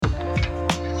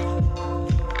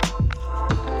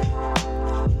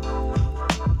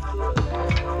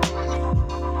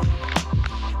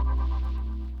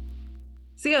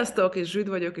Sziasztok, és Zsüd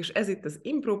vagyok, és ez itt az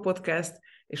imPro podcast,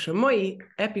 és a mai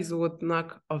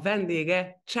epizódnak a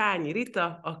vendége Csányi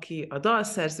Rita, aki a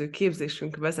dalszerző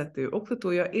képzésünk vezető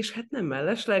oktatója, és hát nem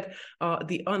mellesleg a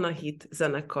Anahit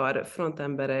zenekar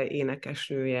frontembere,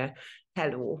 énekesnője.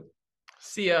 Hello!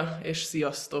 Szia, és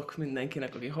sziasztok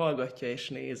mindenkinek, aki hallgatja és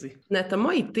nézi. A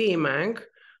mai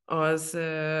témánk az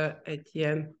egy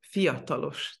ilyen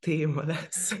fiatalos téma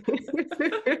lesz.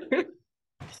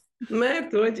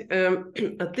 Mert hogy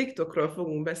a TikTokról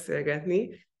fogunk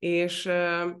beszélgetni, és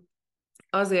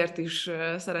azért is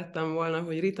szerettem volna,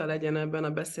 hogy Rita legyen ebben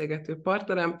a beszélgető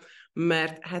partnerem,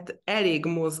 mert hát elég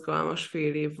mozgalmas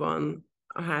fél év van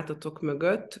a hátatok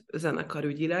mögött,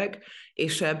 zenekarügyileg,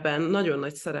 és ebben nagyon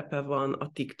nagy szerepe van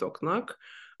a TikToknak.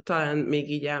 Talán még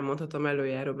így elmondhatom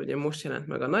előjáról, hogy most jelent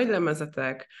meg a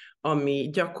nagylemezetek, ami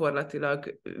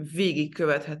gyakorlatilag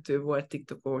végigkövethető volt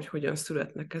TikTokon, hogy hogyan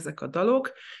születnek ezek a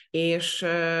dalok, és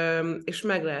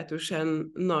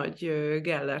meglehetősen nagy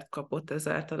gellert kapott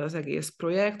ezáltal az egész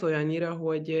projekt, olyannyira,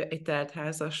 hogy egy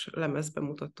teltházas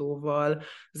lemezbemutatóval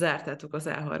zártátok az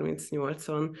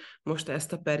A38-on most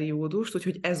ezt a periódust,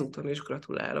 úgyhogy ezúton is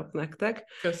gratulálok nektek.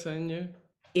 Köszönjük!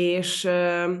 És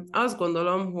azt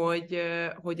gondolom,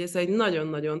 hogy ez egy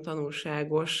nagyon-nagyon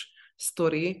tanulságos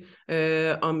sztori,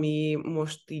 ami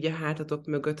most így a hátatok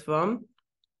mögött van,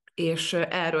 és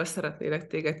erről szeretnélek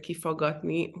téged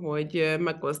kifaggatni, hogy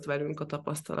megoszd velünk a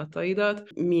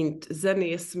tapasztalataidat, mint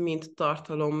zenész, mint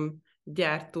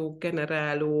tartalomgyártó,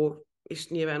 generáló, és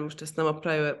nyilván most ezt nem a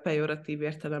pejoratív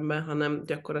értelemben, hanem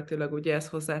gyakorlatilag ugye ez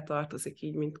hozzá tartozik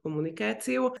így, mint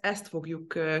kommunikáció. Ezt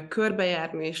fogjuk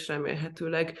körbejárni, és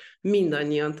remélhetőleg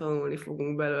mindannyian tanulni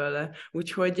fogunk belőle.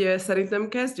 Úgyhogy szerintem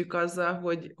kezdjük azzal,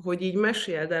 hogy így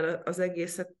meséld el az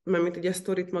egészet, mert így a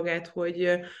sztorit magát,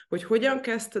 hogy hogyan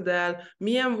kezdted el,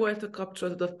 milyen volt a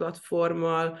kapcsolatod a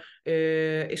platformmal,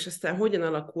 és aztán hogyan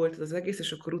alakult az egész,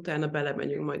 és akkor utána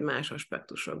belemegyünk majd más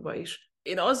aspektusokba is.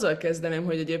 Én azzal kezdeném,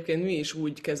 hogy egyébként mi is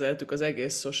úgy kezeltük az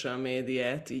egész social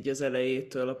médiát, így az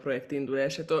elejétől, a projekt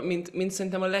indulásától, mint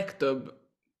szerintem a legtöbb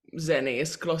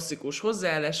zenész klasszikus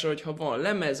hozzáállásra, hogy ha van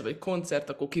lemez vagy koncert,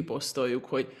 akkor kiposztoljuk,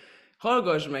 hogy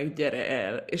hallgass meg, gyere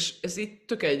el. És ez itt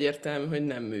tök egyértelmű, hogy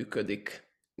nem működik.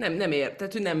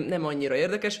 Tehát hogy nem annyira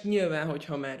érdekes. Nyilván,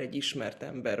 hogyha már egy ismert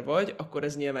ember vagy, akkor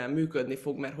ez nyilván működni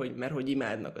fog, mert hogy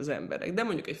imádnak az emberek. De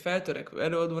mondjuk egy feltörekvő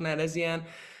előadónál ez ilyen,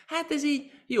 hát ez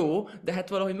így jó, de hát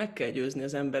valahogy meg kell győzni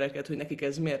az embereket, hogy nekik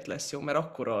ez miért lesz jó, mert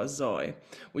akkora a zaj.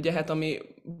 Ugye hát ami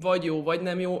vagy jó, vagy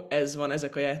nem jó, ez van,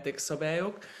 ezek a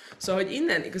játékszabályok. Szóval, hogy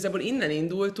igazából innen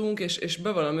indultunk, és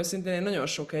bevallom őszintén, én nagyon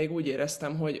sokáig úgy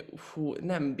éreztem, hogy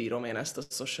nem bírom én ezt a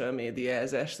social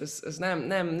médiázást, ez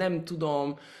nem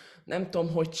tudom,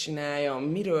 hogy csináljam,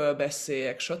 miről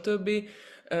beszéljek, stb.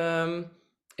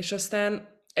 És aztán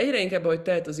egyre inkább, ahogy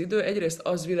telt az idő, egyrészt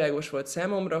az világos volt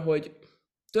számomra, hogy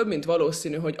több mint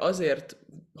valószínű, hogy azért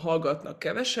hallgatnak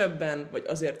kevesebben, vagy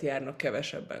azért járnak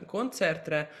kevesebben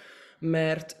koncertre,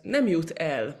 mert nem jut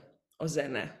el a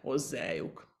zene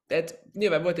hozzájuk. Tehát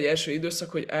nyilván volt egy első időszak,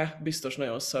 hogy biztos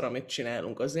nagyon szar, amit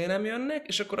csinálunk, azért nem jönnek,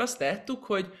 és akkor azt láttuk,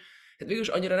 hogy hát végülis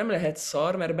annyira nem lehet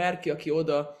szar, mert bárki, aki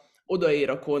odaér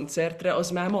a koncertre,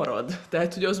 az már marad.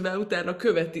 Tehát, hogy az már utána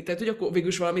követi, tehát, hogy akkor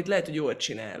végülis valamit lehet, hogy jól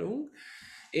csinálunk.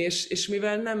 És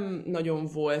mivel nem nagyon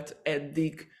volt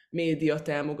eddig média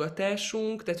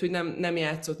támogatásunk, tehát hogy nem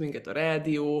játszott minket a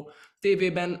rádió,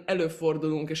 tévében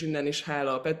előfordulunk, és innen is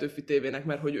hála a Petőfi tévének,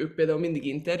 mert hogy ők például mindig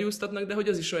interjúztatnak, de hogy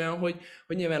az is olyan, hogy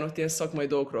nyilván ott ilyen szakmai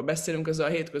dolgokról beszélünk, az a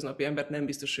hétköznapi embert nem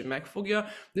biztos, hogy megfogja,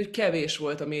 de hogy kevés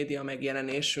volt a média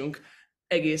megjelenésünk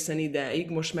egészen idáig,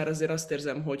 most már azért azt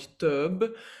érzem, hogy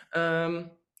több,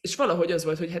 és valahogy az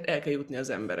volt, hogy hát el kell jutni az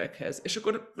emberekhez. És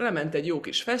akkor lement egy jó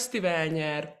kis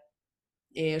fesztiválnyár,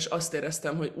 és azt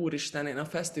éreztem, hogy úristen, én a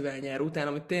fesztiválnyár után,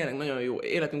 ami tényleg nagyon jó,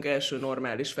 életünk első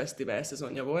normális fesztivál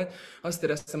szezonja volt, azt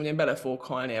éreztem, hogy én bele fogok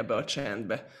halni ebbe a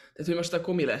csendbe. Tehát, hogy most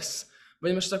akkor mi lesz?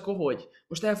 Vagy most akkor hogy?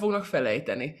 Most el fognak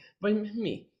felejteni? Vagy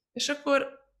mi? És akkor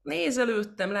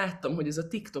nézelődtem, láttam, hogy ez a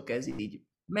TikTok ez így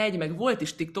megy, meg volt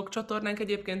is TikTok csatornánk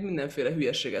egyébként, mindenféle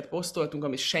hülyeséget posztoltunk,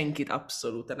 ami senkit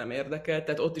abszolút nem érdekelt,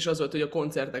 tehát ott is az volt, hogy a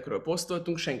koncertekről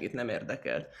posztoltunk, senkit nem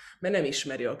érdekelt, mert nem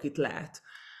ismeri, akit lát.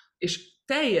 És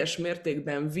teljes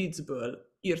mértékben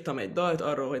viccből írtam egy dalt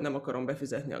arról, hogy nem akarom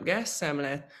befizetni a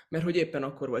gázszámlát, mert hogy éppen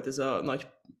akkor volt ez a nagy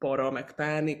para, meg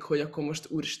pánik, hogy akkor most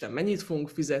úristen, mennyit fogunk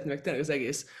fizetni, meg tényleg az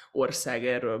egész ország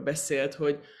erről beszélt,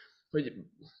 hogy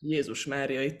Jézus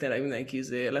Mária, itt tényleg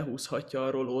mindenki lehúzhatja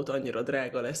a rolót, annyira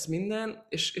drága lesz minden,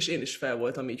 és én is fel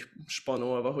voltam így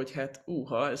spanolva, hogy hát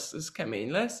ez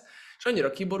kemény lesz, és annyira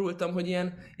kiborultam, hogy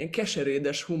ilyen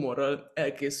keserédes humorral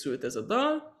elkészült ez a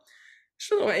dal, És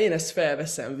mondom, én ezt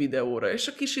felveszem videóra, és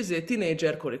a kis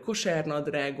tinédzserkori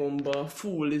kosárnadrágomba,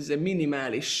 full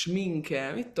minimális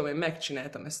sminke, mit tudom én,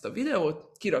 megcsináltam ezt a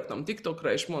videót, kiraktam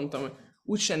TikTokra, és mondtam, hogy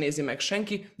úgyse nézi meg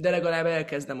senki, de legalább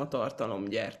elkezdem a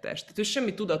tartalomgyártást. Tehát hogy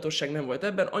semmi tudatosság nem volt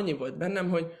ebben, annyi volt bennem,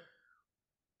 hogy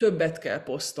többet kell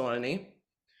posztolni,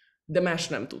 de más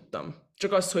nem tudtam.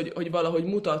 Csak az, hogy valahogy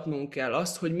mutatnunk kell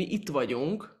azt, hogy mi itt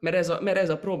vagyunk, mert ez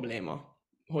a probléma,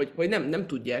 hogy nem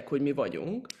tudják, hogy mi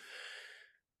vagyunk.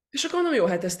 És akkor mondom, jó,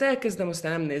 hát ezt elkezdem,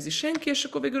 aztán nem nézi senki, és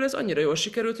akkor végül ez annyira jól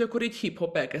sikerült, hogy akkor így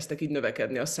hip-hop elkezdtek így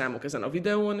növekedni a számok ezen a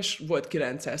videón, és volt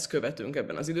 900 követőnk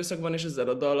ebben az időszakban, és ezzel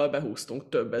a dallal behúztunk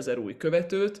több ezer új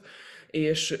követőt,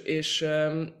 és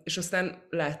aztán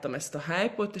láttam ezt a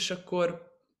hype-ot, és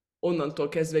akkor onnantól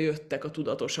kezdve jöttek a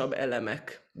tudatosabb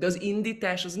elemek. De az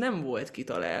indítás az nem volt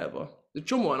kitalálva.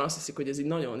 Csomóan azt hiszik, hogy ez így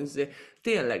nagyon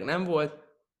tényleg nem volt.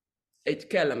 Egy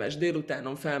kellemes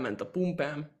délutánon felment a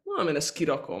pumpám, valamint ezt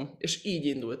kirakom, és így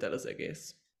indult el az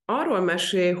egész. Arról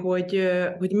mesél,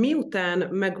 hogy miután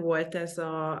megvolt ez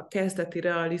a kezdeti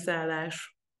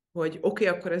realizálás, hogy oké,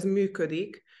 akkor ez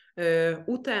működik,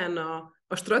 utána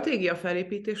a stratégia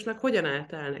felépítésnek hogyan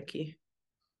álltál neki?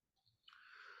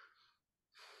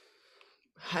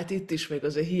 Hát itt is még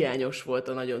azért hiányos volt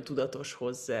a nagyon tudatos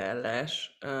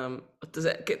hozzáállás.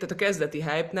 Tehát a kezdeti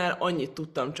hype-nál annyit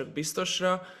tudtam csak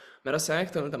biztosra, mert aztán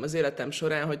megtanultam az életem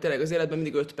során, hogy tényleg az életben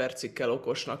mindig 5 percig kell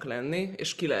okosnak lenni,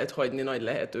 és ki lehet hagyni nagy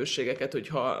lehetőségeket,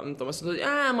 hogyha nem tudom, azt mondod,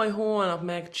 hogy majd holnap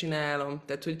megcsinálom.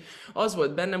 Tehát, hogy az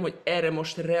volt bennem, hogy erre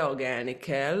most reagálni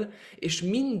kell, és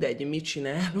mindegy, mit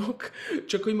csinálok,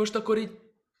 csak hogy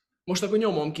most akkor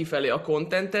nyomom kifelé a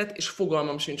contentet, és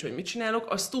fogalmam sincs, hogy mit csinálok.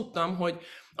 Azt tudtam, hogy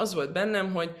az volt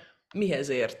bennem, hogy mihez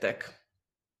értek.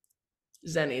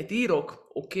 Zenét írok,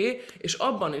 oké, és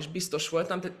abban is biztos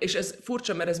voltam, és ez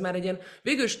furcsa, mert ez már egy ilyen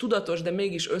végül is tudatos, de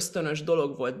mégis ösztönös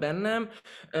dolog volt bennem,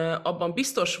 abban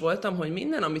biztos voltam, hogy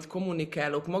minden, amit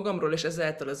kommunikálok magamról, és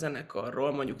ezáltal a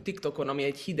zenekarról, mondjuk TikTokon, ami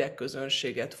egy hideg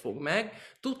közönséget fog meg,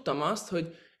 tudtam azt,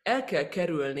 hogy el kell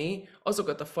kerülni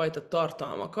azokat a fajta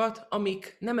tartalmakat,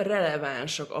 amik nem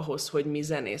relevánsak ahhoz, hogy mi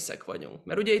zenészek vagyunk.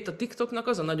 Mert ugye itt a TikToknak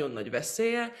az a nagyon nagy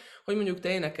veszélye, hogy mondjuk te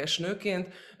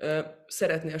énekesnőként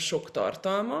szeretnél sok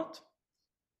tartalmat,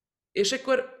 és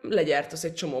akkor legyártasz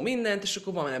egy csomó mindent, és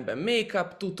akkor van ebben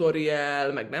make-up,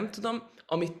 tutorial, meg nem tudom,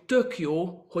 ami tök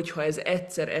jó, hogyha ez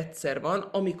egyszer-egyszer van,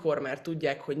 amikor már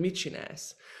tudják, hogy mit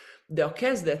csinálsz. De a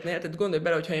kezdetnél, tehát gondolj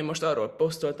bele, hogyha én most arról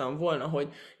posztoltam volna,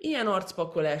 hogy ilyen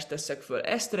arcpakolást teszek föl,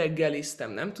 ezt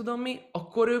reggeliztem, nem tudom mi,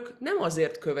 akkor ők nem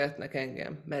azért követnek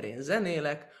engem, mert én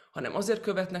zenélek, hanem azért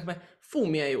követnek, mert fú,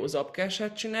 milyen jó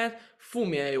zapkását csinált, fú,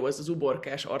 milyen jó ez az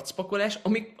uborkás arcpakolás,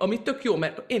 ami tök jó,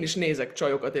 mert én is nézek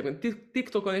csajokat éppen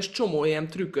TikTokon, és csomó ilyen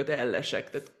trükköt ellesek,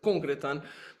 tehát konkrétan,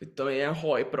 mit tudom, ilyen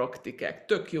hajpraktikák,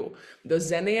 tök jó. De a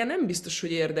zenéje nem biztos,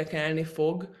 hogy érdekelni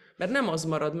fog, mert nem az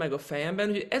marad meg a fejemben,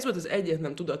 hogy ez volt az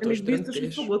egyetlen tudatos Nem biztos,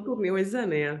 döntés. hogy fogod tudni, hogy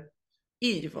zenél.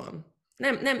 Így van.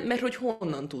 Nem, mert hogy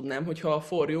honnan tudnám, hogyha a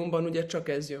forjumban ugye csak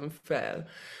ez jön fel.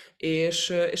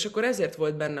 És akkor ezért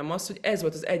volt bennem az, hogy ez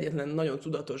volt az egyetlen nagyon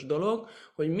tudatos dolog,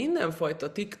 hogy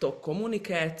mindenfajta TikTok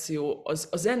kommunikáció az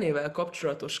a zenével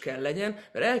kapcsolatos kell legyen,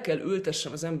 mert el kell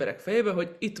ültessem az emberek fejébe,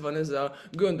 hogy itt van ez a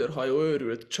göndörhajó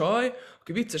őrült csaj,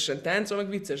 aki viccesen táncol, meg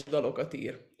vicces dalokat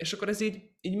ír. És akkor ez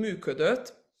így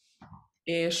működött,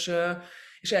 és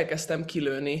elkezdtem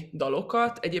kilőni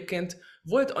dalokat. Egyébként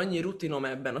volt annyi rutinom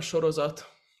ebben a sorozat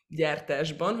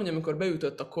gyártásban, hogy amikor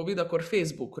beütött a Covid, akkor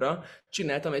Facebookra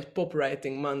csináltam egy Pop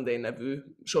Writing Monday nevű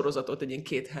sorozatot egy ilyen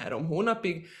 2-3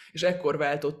 hónapig, és ekkor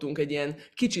váltottunk egy ilyen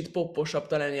kicsit popposabb,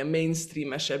 talán ilyen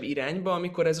mainstreamesebb irányba,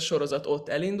 amikor ez a sorozat ott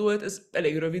elindult. Ez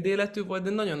elég rövid életű volt, de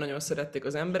nagyon-nagyon szerették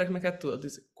az emberek, meg hát tudod,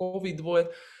 ez Covid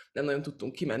volt, nem nagyon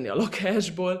tudtunk kimenni a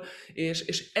lakásból,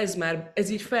 és ez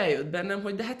így feljött bennem,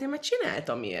 hogy de hát én már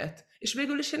csináltam ilyet. És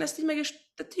végül is én ezt így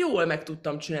tehát jól meg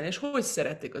tudtam csinálni, és hogy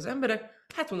szerették az emberek,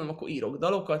 hát mondom, akkor írok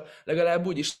dalokat, legalább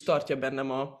úgy is tartja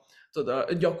bennem a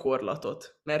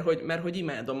gyakorlatot, mert hogy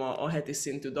imádom a heti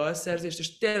szintű dalszerzést,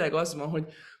 és tényleg az van, hogy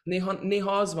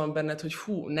néha az van benned, hogy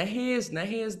fú, nehéz,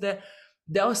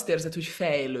 de azt érzed, hogy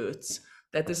fejlődsz.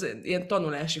 Tehát ez ilyen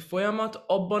tanulási folyamat,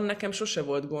 abban nekem sose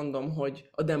volt gondom, hogy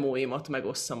a demóimat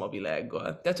megosszam a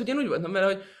világgal. Tehát ugyan úgy voltam vele,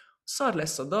 hogy szar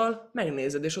lesz a dal,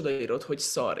 megnézed, és odaírod, hogy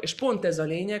szar. És pont ez a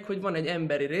lényeg, hogy van egy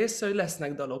emberi része, hogy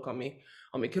lesznek dalok,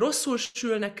 amik rosszul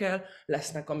sülnek el,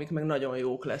 lesznek, amik meg nagyon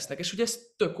jók lesznek. És ugye ez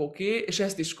tök oké, és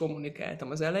ezt is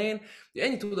kommunikáltam az elején.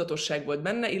 Ennyi tudatosság volt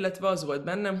benne, illetve az volt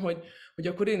bennem, hogy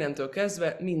akkor innentől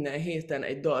kezdve minden héten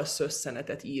egy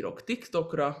dalszösszenetet írok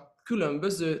TikTokra,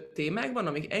 különböző témákban,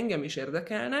 amik engem is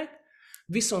érdekelnek,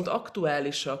 viszont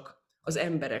aktuálisak az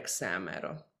emberek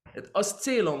számára. Az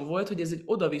célom volt, hogy ez egy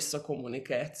oda-vissza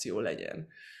kommunikáció legyen.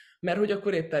 Mert hogy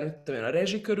akkor éppen mit tudom én, a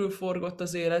rezsi körül forgott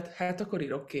az élet, hát akkor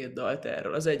írok 2 dalt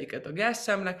erről. Az egyiket a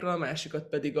gázszámlákról, a másikat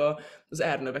pedig az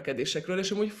árnövekedésekről,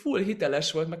 és amúgy full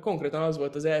hiteles volt, meg konkrétan az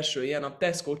volt az első ilyen, a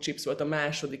Tesco Chips volt a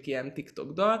második ilyen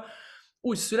TikTok dal.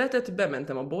 Úgy született,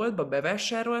 bementem a boltba,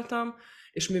 bevásároltam,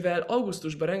 és mivel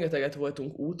augusztusban rengeteget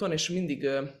voltunk úton, és mindig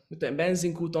mit tudom,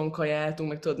 benzinkúton kajáltunk,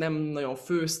 meg tudod, nem nagyon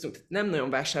főztünk, nem nagyon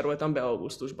vásároltam be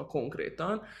augusztusban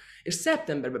konkrétan, és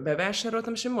szeptemberben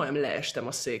bevásároltam, és én majdnem leestem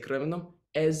a székről. Mondom,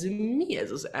 mi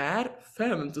ez az ár?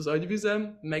 Felment az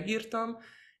agyvizem, megírtam,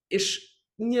 és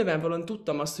nyilvánvalóan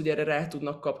tudtam azt, hogy erre rá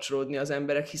tudnak kapcsolódni az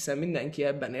emberek, hiszen mindenki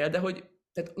ebben él, de hogy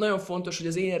tehát nagyon fontos, hogy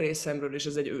az én részemről is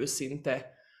ez egy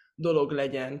őszinte dolog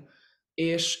legyen.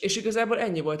 És igazából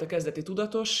ennyi volt a kezdeti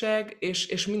tudatosság,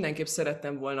 és mindenképp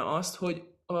szerettem volna azt, hogy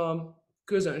a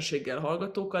közönséggel,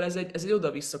 hallgatókkal ez egy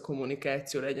oda-vissza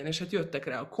kommunikáció legyen, és hát jöttek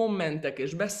rá a kommentek,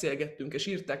 és beszélgettünk, és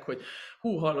írták, hogy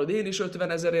hú, hallod, én is 50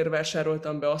 000-ért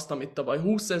vásároltam be azt, amit tavaly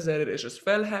 20 000-ért, és ez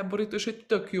felháborító, és hogy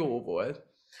tök jó volt.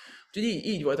 Úgyhogy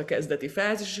így volt a kezdeti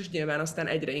fázis, és nyilván aztán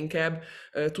egyre inkább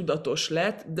tudatos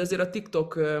lett, de azért a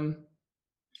TikTok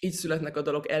így születnek a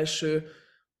dalok első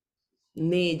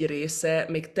 4 része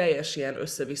még teljes ilyen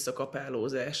össze-vissza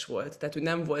kapálózás volt. Tehát, hogy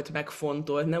nem volt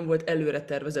megfontolt, nem volt előre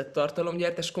tervezett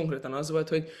tartalomgyártás, konkrétan az volt,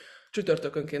 hogy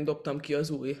csütörtökönként dobtam ki az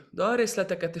új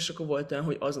dalrészleteket, és akkor volt olyan,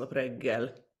 hogy aznap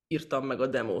reggel írtam meg a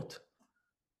demót.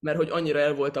 Mert hogy annyira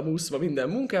el voltam úszva minden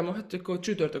munkám, hát akkor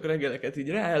csütörtök reggeleket így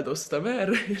rááldoztam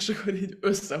erre, és akkor így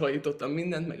összehajítottam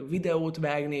mindent, meg videót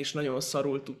vágni, és nagyon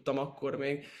szarul tudtam akkor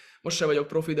még. Most sem vagyok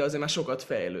profi, de azért már sokat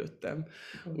fejlődtem.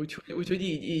 Úgyhogy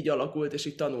így alakult, és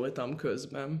így tanultam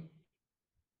közben.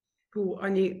 Hú,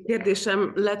 annyi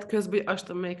kérdésem lett közben, hogy azt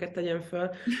tudom, melyiket tegyem föl.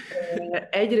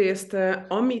 Egyrészt,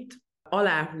 amit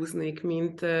aláhúznék,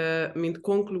 mint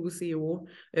konklúzió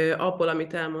abból,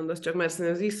 amit elmondasz, csak mert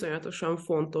szerintem ez iszonyatosan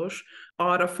fontos,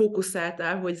 arra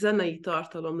fókuszáltál, hogy zenei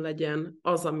tartalom legyen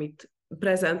az, amit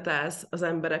prezentálsz az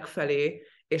emberek felé,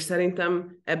 és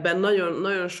szerintem ebben nagyon,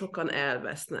 nagyon sokan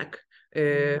elvesznek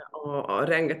a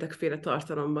rengetegféle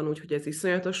tartalomban, úgyhogy ez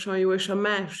iszonyatosan jó, és a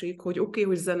másik, hogy oké,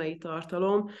 hogy zenei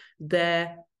tartalom,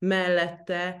 de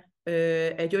mellette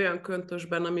egy olyan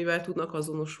köntösben, amivel tudnak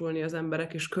azonosulni az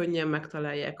emberek, és könnyen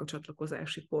megtalálják a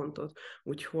csatlakozási pontot.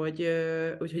 Úgyhogy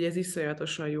ez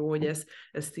iszonyatosan jó, hogy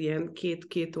ezt ilyen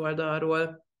két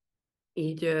oldalról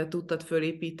így tudtad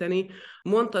fölépíteni.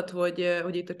 Mondtad,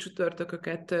 hogy itt a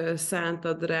csütörtököket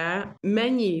szántad rá.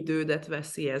 Mennyi idődet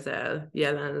veszi ez el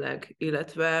jelenleg,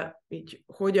 illetve így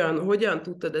hogyan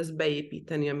tudtad ezt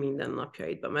beépíteni a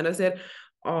mindennapjaidba? Mert azért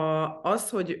az,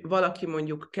 hogy valaki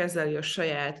mondjuk kezeli a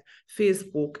saját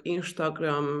Facebook,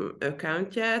 Instagram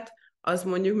accountját, az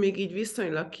mondjuk még így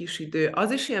viszonylag kis idő.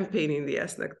 Az is ilyen pain in the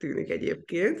ass-nek tűnik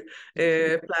egyébként,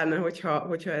 pláne,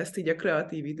 hogyha ezt így a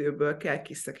kreatív időből kell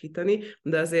kiszakítani,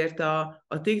 de azért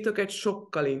a TikTok egy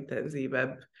sokkal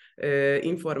intenzívebb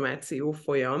információ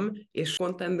folyam, és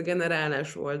content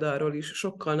generálás oldalról is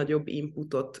sokkal nagyobb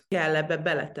inputot kell ebbe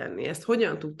beletenni. Ezt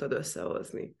hogyan tudtad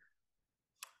összehozni?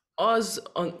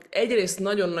 Egyrészt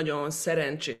nagyon-nagyon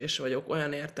szerencsés vagyok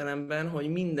olyan értelemben, hogy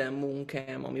minden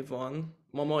munkám, ami van,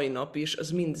 ma mai nap is,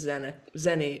 az mind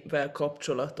zenével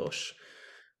kapcsolatos,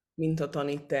 mint a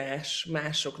tanítás,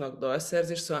 másoknak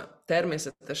dalszerzés, szóval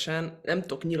természetesen nem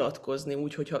tudok nyilatkozni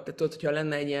úgy, hogyha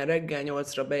lenne egy ilyen reggel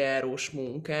 8-ra bejárós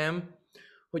munkám,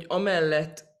 hogy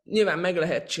amellett nyilván meg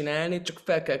lehet csinálni, csak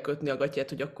fel kell kötni a gatyát,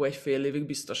 hogy akkor egy fél évig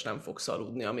biztos nem fogsz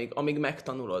aludni, amíg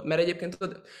megtanulod. Mert egyébként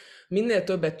minél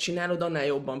többet csinálod, annál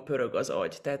jobban pörög az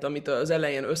agy. Tehát amit az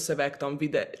elején összevágtam,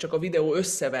 csak a videó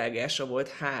összevágása volt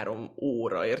 3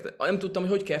 óra. Nem tudtam,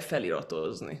 hogy kell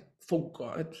feliratozni.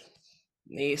 Foggal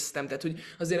néztem, tehát hogy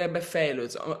azért ebbe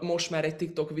fejlődsz. Most már egy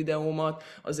TikTok videómat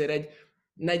azért egy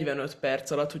 45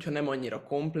 perc alatt, hogyha nem annyira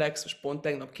komplex, és pont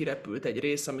tegnap kirepült egy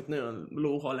rész, amit nagyon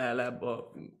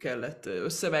lóhalálába kellett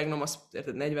összevágnom, azt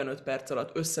érted, 45 perc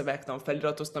alatt összevágtam,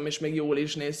 feliratoztam, és még jól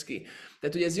is néz ki.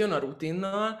 Tehát, hogy ez jön a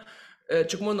rutinnal,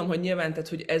 csak mondom, hogy nyilván, tehát,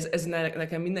 hogy ez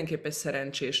nekem mindenképp egy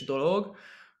szerencsés dolog.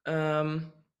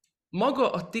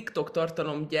 Maga a TikTok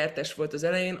tartalomgyártás volt az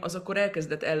elején, az akkor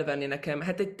elkezdett elvenni nekem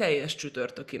hát egy teljes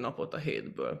csütörtöki napot a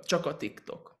hétből. Csak a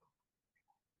TikTok.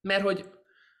 Mert hogy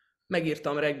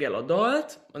megírtam reggel a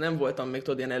dalt, nem voltam még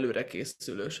tudod ilyen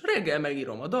előrekészülős. Reggel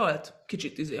megírom a dalt,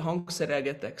 kicsit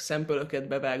hangszerelgetek, szempölöket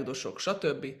bevágdosok,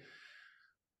 stb.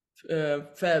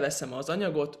 Felveszem az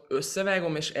anyagot,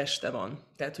 összevágom, és este van.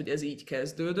 Tehát, hogy ez így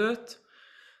kezdődött.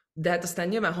 De hát aztán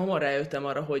nyilván hamar rájöttem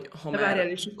arra, hogy ha De már... várjál,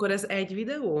 és akkor ez egy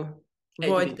videó? Egy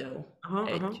Vagy... videó. Aha,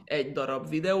 aha. Egy darab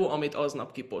videó, amit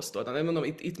aznap kiposztoltam. Nem mondom,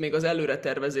 itt még az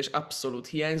előretervezés abszolút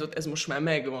hiányzott, ez most már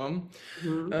megvan.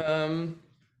 Uh-huh.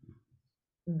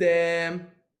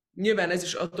 De nyilván ez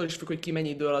is attól is függ, hogy ki mennyi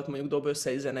idő alatt mondjuk dob össze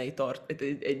egy zenei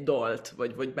egy dalt,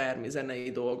 vagy bármi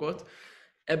zenei dolgot.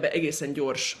 Ebbe egészen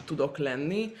gyors tudok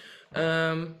lenni.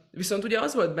 Viszont ugye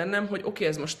az volt bennem, hogy oké,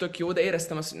 ez most tök jó, de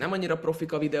éreztem azt, hogy nem annyira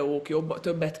profik a videók,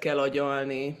 többet kell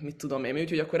agyalni, mit tudom én,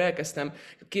 úgyhogy akkor elkezdtem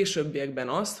a későbbiekben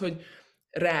azt, hogy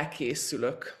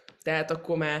rákészülök. Tehát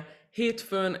akkor már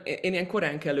hétfőn, én ilyen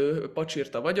koránkelő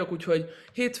pacsirta vagyok, úgyhogy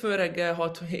hétfőn reggel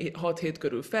 6-7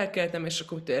 körül felkeltem, és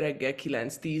akkor reggel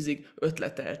 9-10-ig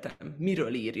ötleteltem,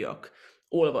 miről írjak.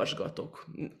 Olvasgatok,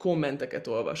 kommenteket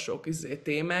olvasok,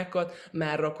 témákat,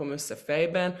 már rakom össze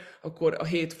fejben, akkor a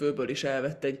hétfőből is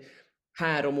elvett egy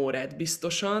 3 órát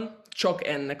biztosan, csak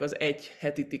ennek az egy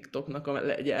heti TikToknak a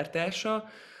legyártása,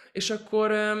 és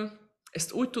akkor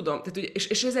ezt úgy tudom, tehát,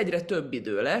 és ez egyre több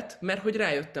idő lett, mert hogy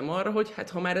rájöttem arra, hogy hát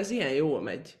ha már ez ilyen jól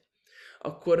megy,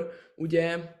 akkor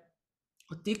ugye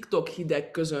a TikTok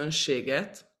hideg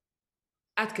közönséget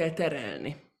át kell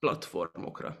terelni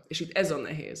platformokra. És itt ez a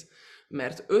nehéz.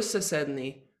 Mert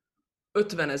összeszedni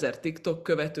 50 000 TikTok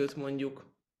követőt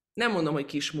mondjuk, nem mondom, hogy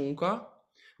kis munka,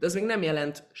 de az még nem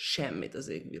jelent semmit az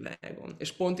égvilágon.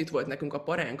 És pont itt volt nekünk a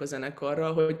paránk a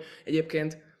zenekarral, hogy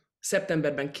egyébként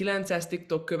szeptemberben 900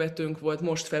 TikTok követőnk volt,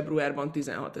 most februárban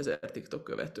 16 000 TikTok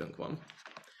követőnk van.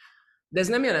 De ez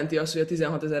nem jelenti azt, hogy a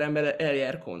 16 000 ember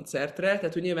eljár koncertre,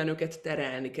 tehát hogy nyilván őket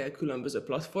terelni kell különböző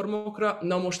platformokra.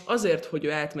 Na most azért, hogy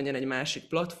ő átmenjen egy másik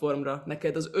platformra,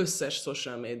 neked az összes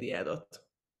social médiádat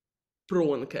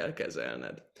prón kell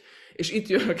kezelned. És itt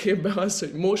jön a képbe az,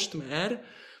 hogy most már,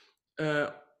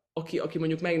 aki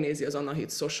mondjuk megnézi az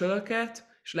Anahit socialokat,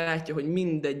 és látja, hogy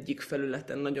mindegyik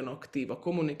felületen nagyon aktív a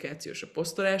kommunikáció és a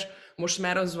posztolás, most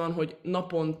már az van, hogy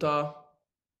naponta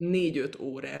 4-5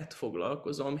 órát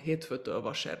foglalkozom hétfőtől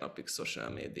vasárnapig social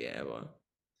médiával.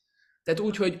 Tehát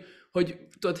úgy, hogy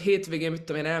tudod, hétvégén, mit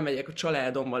tudom én, elmegyek a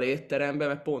családommal étterembe,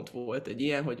 mert pont volt egy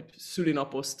ilyen, hogy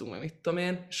szülinapoztunk, meg mit tudom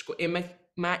én, és akkor én meg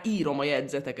már írom a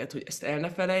jegyzeteket, hogy ezt el ne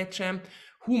felejtsem,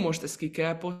 most ezt ki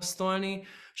kell posztolni,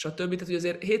 stb. Tehát, hogy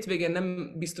azért hétvégén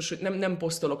nem biztos, hogy nem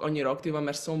posztolok annyira aktívan,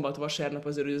 mert szombat, vasárnap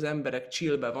azért, hogy az emberek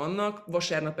chillbe vannak,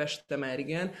 vasárnap este már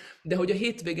igen, de hogy a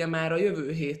hétvége már a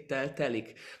jövő héttel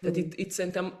telik. Tehát itt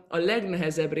szerintem a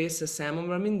legnehezebb része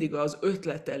számomra mindig az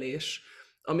ötletelés,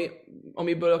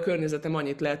 amiből a környezetem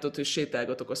annyit látott, hogy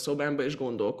sétálgatok a szobámba és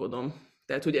gondolkodom.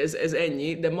 Tehát, hogy ez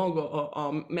ennyi, de maga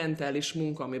a mentális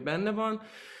munka, ami benne van,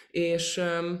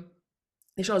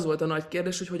 és az volt a nagy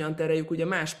kérdés, hogy hogyan tereljük ugye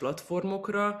más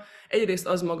platformokra. Egyrészt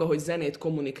az maga, hogy zenét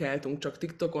kommunikáltunk csak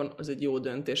TikTokon, az egy jó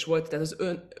döntés volt. Tehát az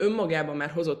önmagában már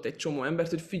hozott egy csomó embert,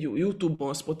 hogy figyelj,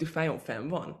 YouTube-on, Spotify-on fenn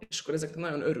van. És akkor ezek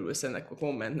nagyon örülsz ennek a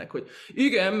kommentnek, hogy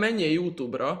igen, menjél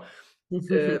YouTube-ra.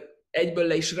 Egyből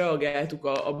le is reagáltuk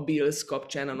a Bills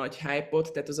kapcsán a nagy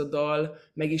hype-ot, tehát az a dal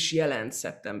meg is jelent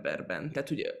szeptemberben. Tehát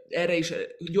ugye erre is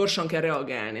gyorsan kell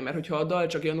reagálni, mert hogyha a dal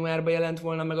csak januárban jelent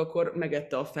volna meg, akkor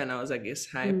megette a fene az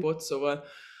egész hype-ot, szóval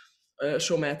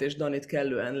Somát és Danit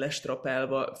kellően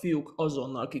lestrapálva, fiúk,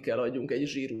 azonnal ki kell adjunk egy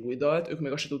zsírúj dalt, ők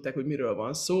meg azt se tudták, hogy miről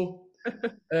van szó.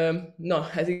 Na,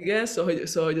 hát igen, szóval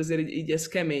hogy azért így ez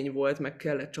kemény volt, meg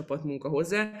kellett csapatmunka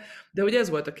hozzá, de hogy ez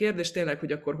volt a kérdés tényleg,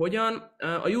 hogy akkor hogyan.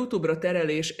 A YouTube-ra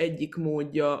terelés egyik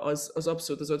módja az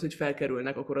abszolút az volt, hogy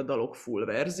felkerülnek akkor a dalok full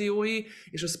verziói,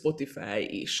 és a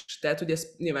Spotify is. Tehát, hogy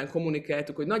ezt nyilván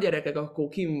kommunikáltuk, hogy na gyerekek, akkor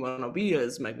kim van a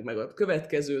Bills, meg a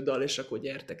következő dal, és akkor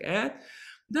gyertek át.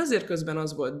 De azért közben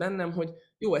az volt bennem, hogy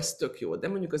jó, ez tök jó, de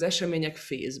mondjuk az események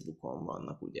Facebookon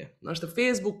vannak, ugye. Na most a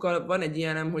Facebookkal van egy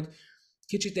ilyenem, hogy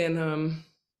kicsit én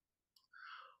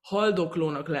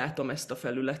haldoklónak látom ezt a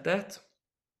felületet.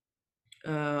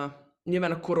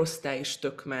 Nyilván a korosztály is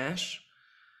tök más,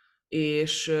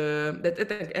 de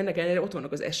ennek ellenére ott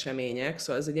vannak az események,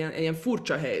 szóval ez egy ilyen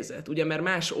furcsa helyzet, ugye, mert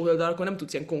más oldalakon nem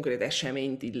tudsz ilyen konkrét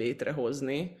eseményt így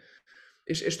létrehozni,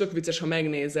 és tök vicces, ha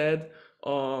megnézed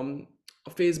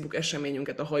a Facebook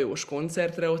eseményünket a hajós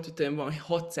koncertre, ott van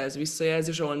 600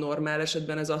 visszajelzés, ahol normál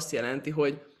esetben ez azt jelenti,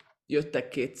 hogy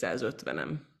jöttek 250-en.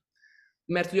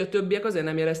 Mert ugye a többiek azért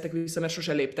nem jeleztek vissza, mert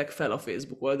sose léptek fel a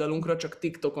Facebook oldalunkra, csak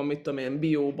TikTokon, mit tudom én,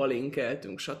 bióba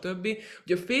linkeltünk, stb.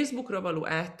 Ugye a Facebookra való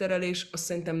átterelés azt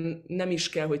szerintem nem is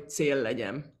kell, hogy cél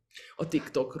legyen a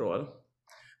TikTokról.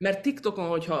 Mert TikTokon,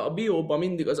 hogyha a bióban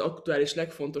mindig az aktuális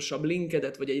legfontosabb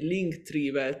linkedet, vagy egy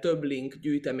linktree-vel több link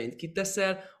gyűjteményt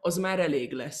kiteszel, az már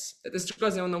elég lesz. Tehát ezt csak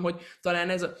azért mondom, hogy talán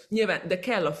ez nyilván, de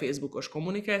kell a Facebookos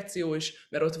kommunikáció is,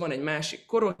 mert ott van egy másik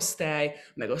korosztály,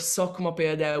 meg a szakma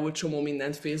például csomó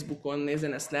mindent Facebookon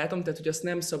nézen, ezt látom, tehát hogy azt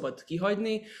nem szabad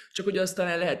kihagyni, csak hogy az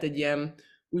talán lehet egy ilyen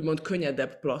úgymond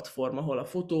könnyedebb platform, ahol a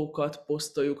fotókat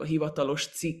posztoljuk, a hivatalos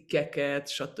cikkeket,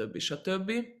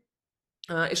 stb.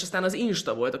 És aztán az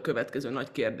Insta volt a következő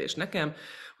nagy kérdés nekem,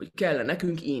 hogy kell-e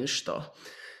nekünk Insta.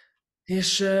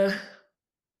 És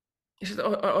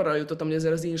arra jutottam, hogy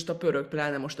ezzel az Insta pörög,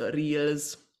 pláne most a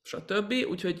Reels, stb.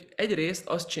 Úgyhogy egyrészt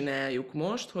azt csináljuk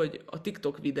most, hogy a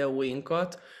TikTok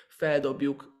videóinkat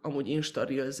feldobjuk amúgy Insta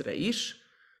Reelsre is,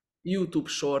 YouTube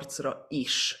Shortsra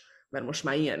is, mert most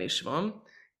már ilyen is van.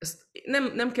 Ezt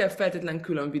nem kell feltétlen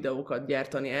külön videókat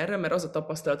gyártani erre, mert az a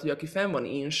tapasztalat, hogy aki fenn van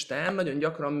Instán, nagyon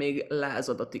gyakran még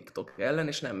lázad a TikTok ellen,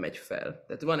 és nem megy fel.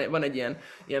 Tehát van egy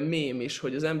ilyen mém is,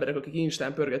 hogy az emberek, akik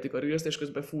Instán pörgetik a Reels-t, és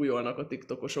közben fújolnak a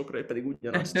TikTokosokra, hogy pedig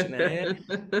ugyanazt csinálják.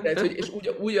 Tehát, és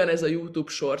ugyanez a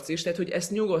YouTube Shorts is, tehát hogy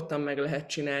ezt nyugodtan meg lehet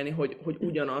csinálni, hogy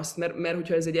ugyanazt, mert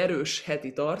hogyha ez egy erős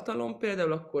heti tartalom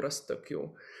például, akkor az tök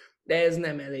jó. De ez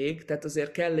nem elég, tehát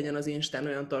azért kell legyen az Instán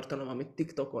olyan tartalom, amit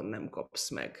TikTokon nem kapsz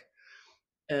meg.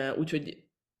 Úgyhogy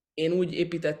én úgy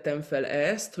építettem fel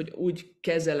ezt, hogy úgy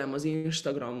kezelem az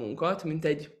Instagramunkat, mint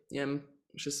egy ilyen,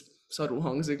 és ez szarul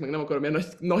hangzik, meg nem akarom ilyen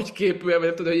nagy képűen,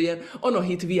 vagy tudod, hogy ilyen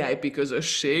Anahit VIP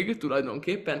közösség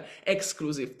tulajdonképpen,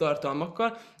 exkluzív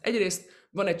tartalmakkal. Egyrészt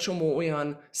van egy csomó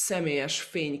olyan személyes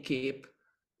fénykép,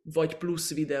 vagy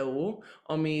plusz videó,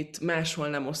 amit máshol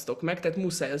nem osztok meg, tehát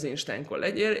muszáj az Instánkon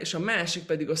legyél, és a másik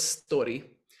pedig a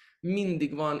story.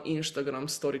 Mindig van Instagram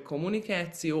story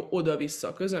kommunikáció, oda-vissza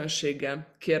a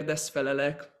közönséggel,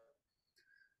 kérdez-felelek.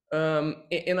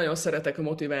 Én nagyon szeretek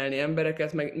motiválni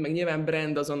embereket, meg nyilván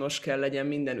brand azonos kell legyen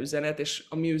minden üzenet, és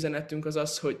a mi üzenetünk az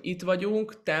az, hogy itt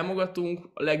vagyunk, támogatunk,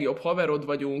 a legjobb haverod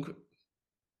vagyunk,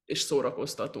 és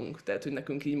szórakoztatunk. Tehát, hogy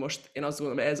nekünk így most, én azt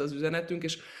gondolom, ez az üzenetünk,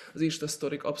 és az Insta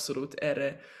sztorik abszolút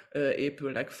erre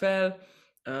épülnek fel.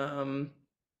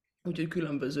 Úgyhogy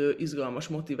különböző izgalmas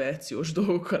motivációs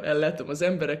dolgokkal ellátom az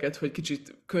embereket, hogy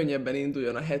kicsit könnyebben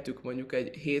induljon a hetük mondjuk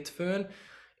egy hétfőn,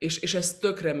 és ez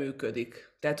tökre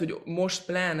működik. Tehát, hogy most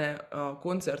pláne a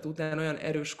koncert után olyan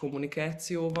erős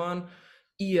kommunikáció van,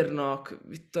 írnak,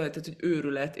 tehát, hogy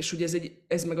őrület, és ugye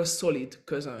ez meg a szolid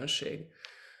közönség.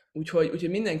 Úgyhogy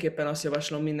mindenképpen azt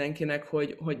javaslom mindenkinek,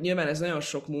 hogy nyilván ez nagyon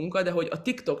sok munka, de hogy a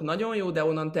TikTok nagyon jó, de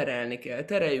onnan terelni kell.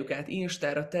 Tereljük át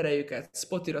Instára, tereljük át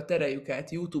Spotifyra, tereljük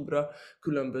át YouTube-ra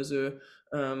különböző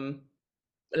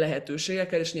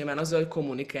lehetőségekkel, és nyilván azzal, hogy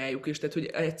kommunikáljuk is. Tehát, hogy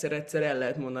egyszer el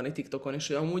lehet mondani TikTokon is,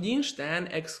 hogy amúgy Instán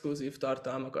exkluzív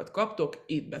tartalmakat kaptok,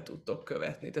 itt be tudtok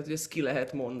követni. Tehát, hogy ezt ki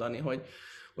lehet mondani,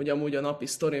 hogy amúgy a napi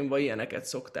sztorimban ilyeneket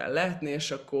szoktál látni,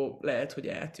 és akkor lehet, hogy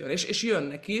átjön. És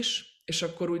jönnek is, és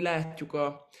akkor úgy látjuk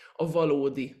a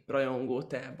valódi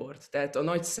rajongótábort. Tehát a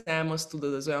nagy szám, azt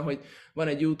tudod, az olyan, hogy van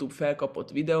egy YouTube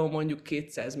felkapott videó, mondjuk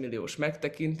 200 milliós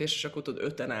megtekintés, és akkor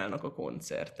tudod, 5-en állnak a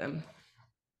koncerten.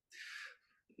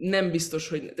 Nem biztos,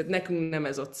 hogy tehát nekünk nem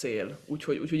ez a cél,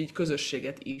 úgyhogy így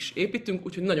közösséget is építünk,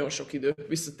 úgyhogy nagyon sok idő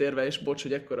visszatérve, és bocs,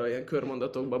 hogy ekkora ilyen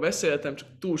körmondatokba beszéltem, csak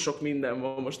túl sok minden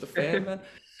van most a fejemben,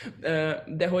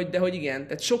 de hogy igen,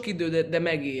 tehát sok idő, de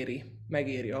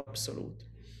megéri abszolút.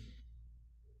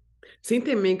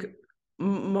 Szintén még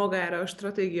magára a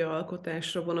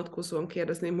stratégiaalkotásra vonatkozóan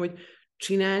kérdezném, hogy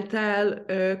csináltál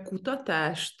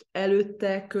kutatást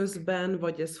előtte, közben,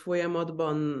 vagy ez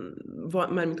folyamatban van,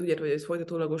 mármint úgy értem, hogy ez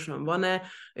folytatólagosan van-e?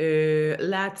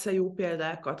 Látsz-e jó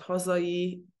példákat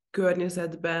hazai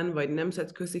környezetben, vagy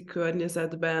nemzetközi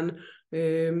környezetben?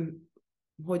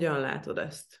 Hogyan látod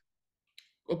ezt?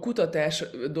 A kutatás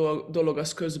dolog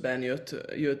az közben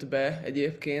jött be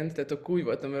egyébként, tehát akkor úgy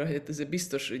voltam vele, hogy ezért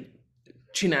biztos, hogy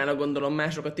csinálnak gondolom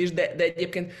másokat is, de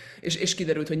egyébként, és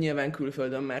kiderült, hogy nyilván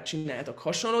külföldön már csináltak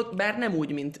hasonlót, bár nem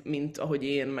úgy, mint ahogy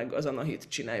én meg az Anahit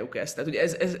csináljuk ezt. Tehát ugye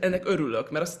ennek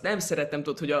örülök, mert azt nem szeretem,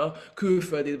 tudod, hogy a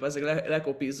külföldit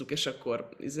lekopízzuk, és akkor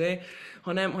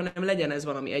hanem legyen ez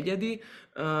valami egyedi.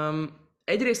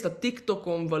 Egyrészt a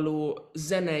TikTokon való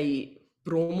zenei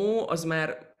promo, az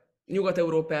már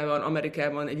Nyugat-Európában,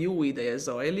 Amerikában egy jó ideje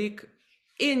zajlik.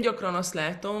 Én gyakran azt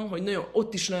látom, hogy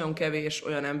ott is nagyon kevés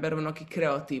olyan ember van, aki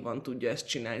kreatívan tudja ezt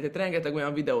csinálni. Tehát rengeteg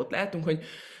olyan videót látunk, hogy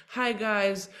hi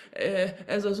guys,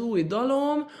 ez az új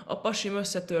dalom, a pasim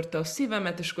összetörte a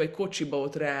szívemet, és akkor egy kocsiba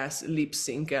ott ráállsz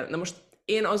lip-sync-el. Na most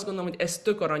én azt gondolom, hogy ez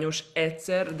tök aranyos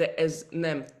egyszer, de ez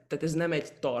nem, tehát ez nem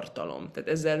egy tartalom. Tehát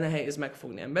ezzel nehéz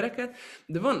megfogni embereket,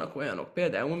 de vannak olyanok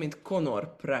például, mint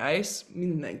Conor Price,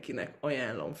 mindenkinek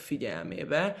ajánlom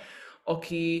figyelmébe,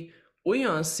 aki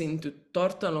olyan szintű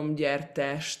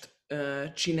tartalomgyártást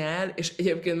csinál, és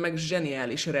egyébként meg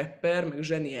zseniális rapper, meg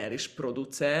zseniális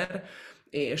producer,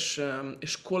 és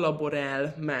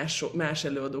kollaborál más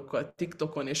előadókkal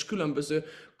TikTokon, és különböző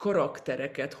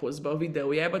karaktereket hoz be a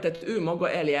videójába, tehát ő maga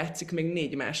eljátszik még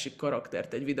 4 másik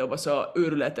karaktert egy videóba, szóval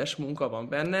őrületes munka van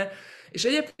benne, és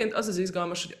egyébként az az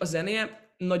izgalmas, hogy a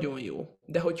zenéje nagyon jó,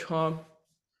 de hogyha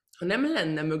nem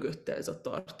lenne mögötte ez a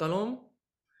tartalom,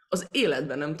 az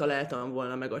életben nem találtam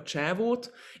volna meg a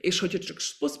csávót, és hogyha csak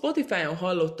Spotify-on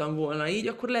hallottam volna így,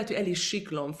 akkor lehet, hogy el is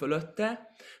siklom fölötte,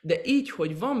 de így,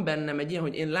 hogy van bennem egy ilyen,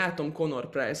 hogy én látom Conor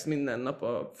Price minden nap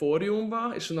a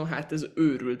fórumba, és mondom, hát ez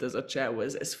őrült ez a csávó,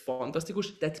 ez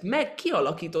fantasztikus, tehát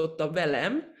kialakította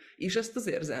velem is ezt az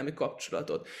érzelmi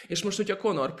kapcsolatot. És most, hogyha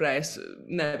Conor Price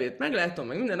nevét meglátom,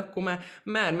 meg minden, akkor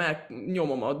már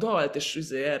nyomom a dalt, és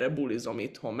erre bulizom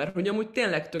itthon. Mert hogy amúgy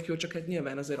tényleg tök jó, csak hát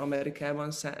nyilván azért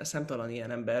Amerikában számtalan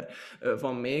ilyen ember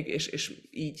van még, és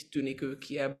így tűnik ő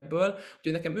ki ebből.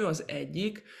 Úgyhogy nekem ő az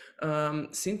egyik.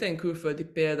 Szintén külföldi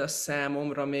példa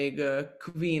számomra még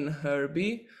Queen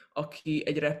Herbie, aki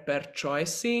egy rapper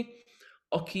Csajci,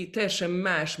 aki teljesen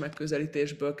más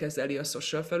megközelítésből kezeli a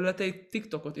social felületeit,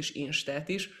 TikTokot és Instát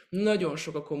is, nagyon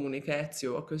sok a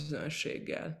kommunikáció a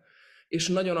közönséggel. És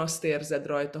nagyon azt érzed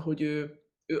rajta, hogy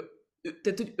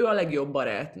tehát, hogy ő a legjobb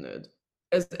barátnőd.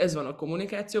 Ez van a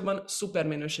kommunikációban, szuper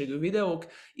minőségű videók,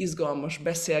 izgalmas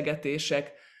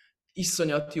beszélgetések,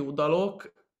 iszonyat jó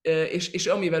dalok, és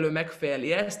amivel ő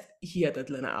megfejeli ezt,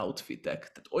 hihetetlen outfitek.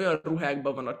 Tehát olyan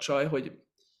ruhákban van a csaj, hogy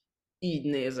így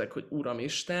nézek, hogy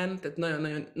Uramisten, tehát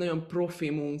nagyon profi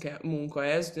munka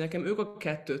ez, hogy nekem ők a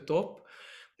 2 top,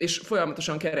 és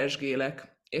folyamatosan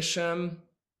keresgélek. És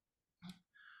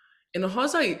én a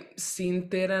hazai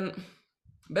szintéren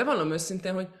bevallom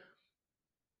őszintén, hogy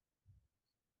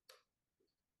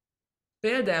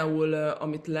például,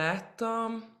 amit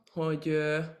láttam, hogy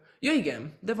ja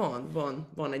igen, de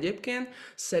van egyébként,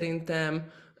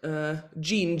 szerintem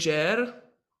Ginger,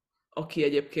 aki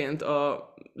egyébként a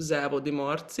Závodi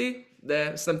Marci,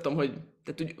 de ezt nem tudom, hogy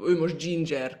tehát, ő most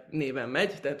Ginger néven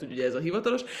megy, tehát hogy ugye ez a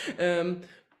hivatalos.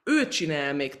 Ő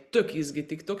csinál még tök izgi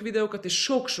TikTok videókat, és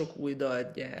sok-sok új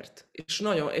dalt gyárt.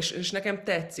 És nekem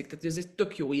tetszik, tehát ez egy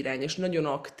tök jó irány, és nagyon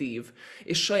aktív,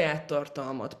 és saját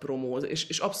tartalmat promóz,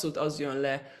 és abszolút az jön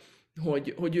le,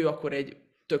 hogy ő akkor egy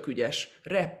tök ügyes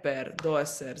rapper,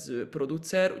 dalszerző,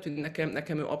 producer, úgyhogy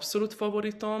nekem ő abszolút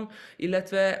favoritom,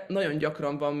 illetve nagyon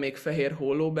gyakran van még fehér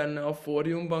holló benne a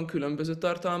fórumban különböző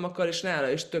tartalmakkal, és nála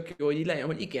is tök jó, hogy így lejön,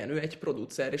 hogy igen, ő egy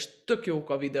producer, és tök jók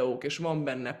a videók, és van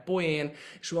benne poén,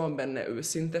 és van benne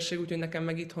őszintesség, úgyhogy nekem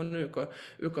meg itthon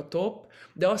ők a top,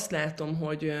 de azt látom,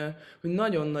 hogy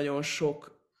nagyon-nagyon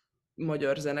sok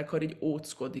magyar zenekar így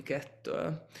óckodik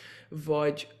ettől.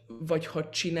 Vagy ha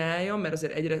csinálja, mert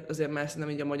azért már szerintem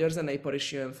így a magyar zeneipar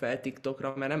is jön fel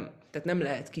TikTokra, mert tehát nem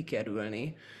lehet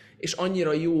kikerülni. És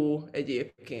annyira jó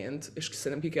egyébként, és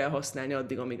szerintem ki kell használni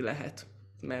addig, amíg lehet.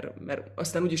 Mert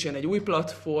aztán úgyis jön egy új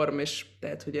platform, és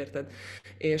tehát, hogy érted.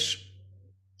 És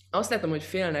azt látom, hogy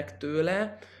félnek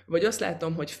tőle, vagy azt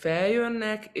látom, hogy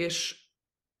feljönnek, és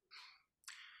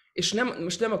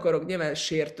most nem akarok nyilván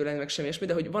sértő lenni, meg semmi ilyesmi,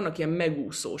 de hogy vannak ilyen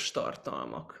megúszós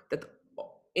tartalmak. Tehát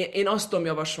én azt tudom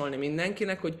javasolni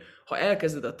mindenkinek, hogy ha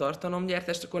elkezded a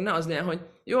tartalomgyártást, akkor ne az legyen, hogy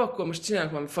jó, akkor most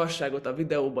csinálok valami fasságot a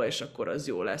videóba, és akkor az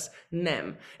jó lesz.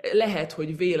 Nem. Lehet,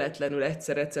 hogy véletlenül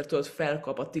egyszer tudod,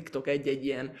 felkap a TikTok egy-egy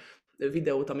ilyen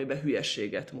videót, amiben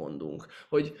hülyeséget mondunk,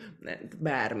 hogy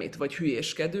bármit, vagy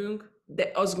hülyéskedünk,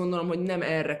 de azt gondolom, hogy nem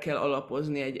erre kell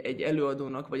alapozni egy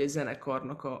előadónak, vagy egy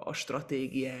zenekarnak a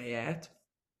stratégiáját,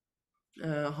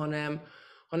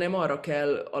 hanem arra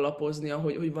kell alapoznia,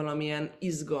 hogy valamilyen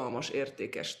izgalmas,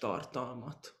 értékes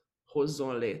tartalmat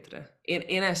hozzon létre.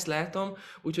 Én ezt látom,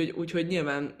 úgyhogy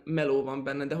nyilván meló van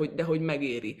benne, de hogy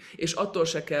megéri. És attól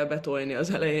se kell betolni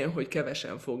az elején, hogy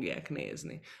kevesen fogják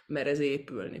nézni, mert ez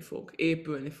épülni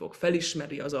fog.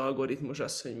 Felismeri az algoritmus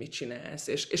azt, hogy mit csinálsz.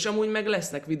 És amúgy meg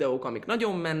lesznek videók, amik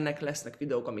nagyon mennek, lesznek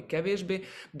videók, amik kevésbé,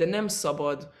 de nem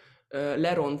szabad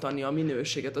lerontani a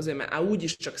minőséget azért, mert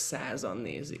úgyis csak 100-an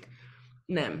nézik.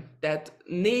 Nem. Tehát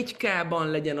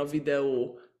 4K-ban legyen a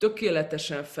videó,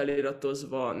 tökéletesen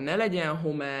feliratozva, ne legyen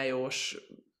homályos,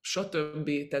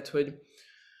 stb. Tehát, hogy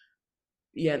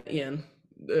ilyen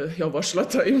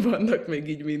javaslataim vannak még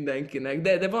így mindenkinek,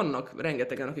 de vannak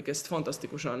rengetegen, akik ezt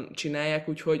fantasztikusan csinálják,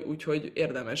 úgyhogy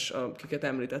érdemes, akiket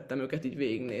említettem, őket így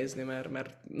végignézni,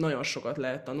 mert nagyon sokat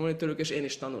lehet tanulni tőlük, és én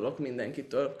is tanulok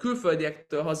mindenkitől,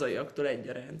 külföldiektől, hazaiaktól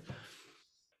egyaránt.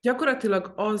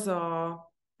 Gyakorlatilag az a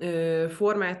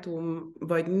formátum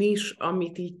vagy nis,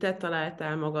 amit így te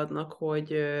találtál magadnak,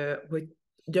 hogy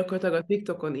gyakorlatilag a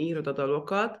TikTokon írod a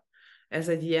dalokat, ez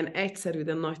egy ilyen egyszerű,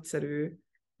 de nagyszerű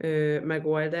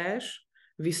megoldás,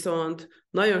 viszont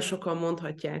nagyon sokan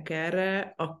mondhatják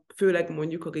erre, főleg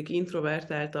mondjuk akik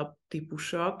introvertáltabb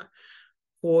típusak,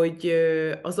 hogy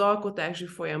az alkotási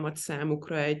folyamat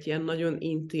számukra egy ilyen nagyon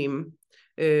intim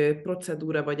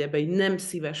procedúra, vagy ebbe így nem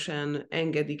szívesen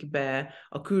engedik be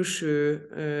a külső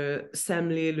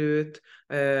szemlélőt,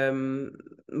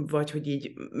 vagy hogy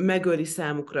így megöli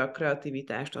számukra a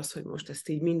kreativitást az, hogy most ezt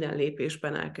így minden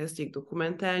lépésben elkezdjék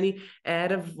dokumentálni.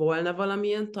 Erre volna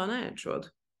valamilyen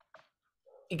tanácsod?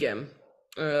 Igen.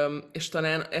 És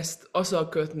talán ezt azzal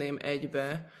kötném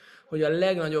egybe, hogy a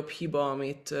legnagyobb hiba,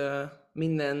 amit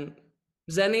minden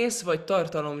zenész, vagy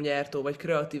tartalomgyártó, vagy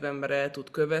kreatív ember el tud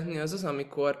követni, az az,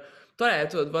 amikor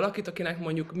találtad valakit, akinek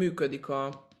mondjuk működik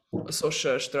a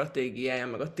social stratégiája,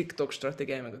 meg a TikTok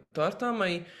stratégiája, meg a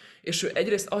tartalmai, és ő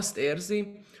egyrészt azt érzi,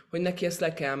 hogy neki ezt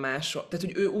le kell másolni, tehát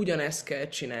hogy ő ugyanezt kell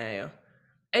csinálja.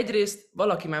 Egyrészt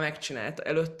valaki már megcsinálta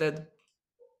előtted,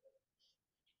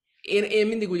 én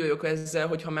mindig úgy vagyok ezzel,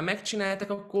 hogy ha már megcsináltak,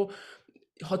 akkor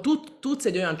ha tudsz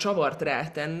egy olyan csavart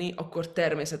rátenni, akkor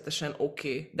természetesen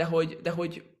oké. De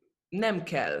hogy nem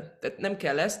kell. Tehát nem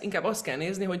kell ezt, inkább azt kell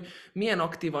nézni, hogy milyen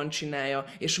aktívan csinálja,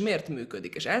 és miért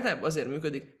működik. És általában azért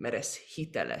működik, mert ez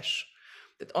hiteles.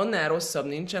 Tehát annál rosszabb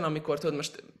nincsen, amikor tudod,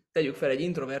 most tegyük fel egy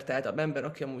introvertáltabb ember,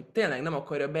 aki amúgy tényleg nem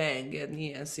akarja beengedni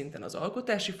ilyen szinten az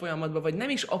alkotási folyamatba, vagy nem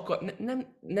is akar,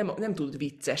 nem tud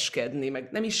vicceskedni,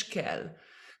 meg nem is kell.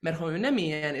 Mert ha ő nem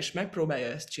ilyen, és megpróbálja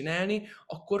ezt csinálni,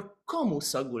 akkor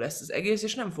kamuszagú lesz az egész,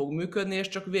 és nem fog működni, és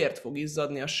csak vért fog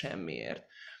izzadni a semmiért.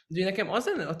 Úgyhogy nekem az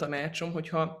lenne a tanácsom,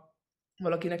 hogyha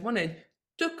valakinek van egy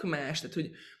tök más, tehát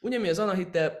hogy ugye mi az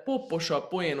Anahittel popposabb,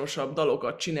 poénosabb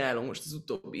dalokat csinálunk most az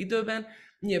utóbbi időben,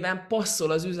 nyilván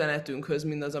passzol az üzenetünkhöz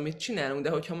mindaz, amit csinálunk, de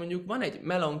hogyha mondjuk van egy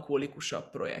melankólikusabb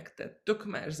projektet, tök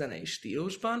más zenei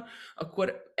stílusban,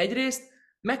 akkor egyrészt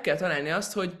meg kell találni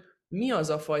azt, hogy mi az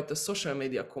a fajta social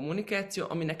media kommunikáció,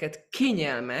 ami neked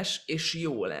kényelmes és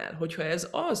jól áll. Hogyha ez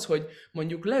az, hogy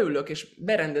mondjuk leülök és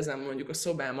berendezem mondjuk a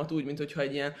szobámat úgy, mint hogyha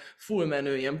egy ilyen full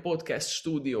menő, ilyen podcast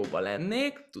stúdióba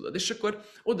lennék, tudod, és akkor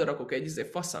odarakok egy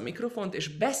fasza mikrofont,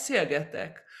 és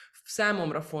beszélgetek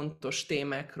számomra fontos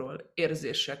témákról,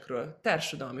 érzésekről,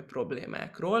 társadalmi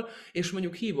problémákról, és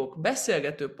mondjuk hívok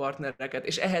beszélgető partnereket,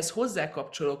 és ehhez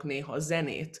hozzákapcsolok néha a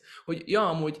zenét, hogy ja,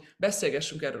 amúgy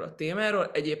beszélgessünk erről a témáról,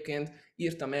 egyébként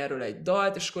írtam erről egy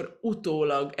dalt, és akkor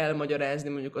utólag elmagyarázni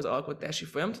mondjuk az alkotási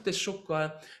folyamatot, és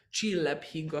sokkal chillebb,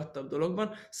 higgadtabb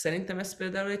dologban. Szerintem ez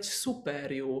például egy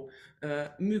szuper jó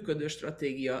működő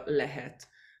stratégia lehet.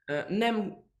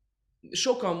 Nem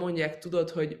sokan mondják, tudod,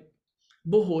 hogy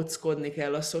bohóckodni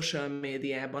kell a social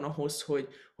médiában ahhoz,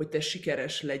 hogy te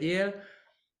sikeres legyél.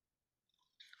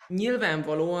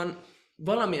 Nyilvánvalóan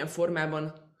valamilyen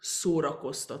formában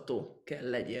szórakoztató kell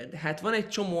legyél. De hát van egy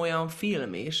csomó olyan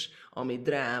film is, ami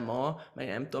dráma, meg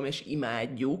nem tudom, és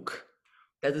imádjuk.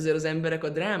 Tehát azért az emberek a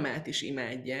drámát is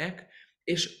imádják,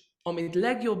 és amit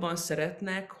legjobban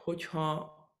szeretnek,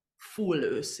 hogyha full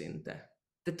őszinte.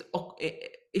 Tehát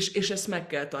és ezt meg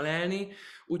kell találni,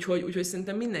 úgyhogy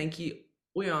szerintem mindenki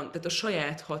olyan, tehát a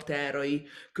saját határai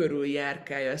körül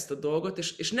járkálja ezt a dolgot,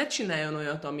 és ne csináljon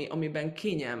olyat, amiben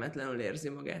kényelmetlenül érzi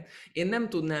magát. Én nem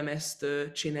tudnám ezt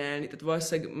csinálni, tehát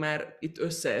valószínűleg már itt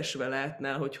összeesve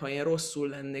látnál, hogyha én rosszul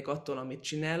lennék attól, amit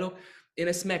csinálok. Én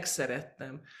ezt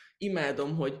megszerettem.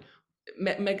 Imádom, hogy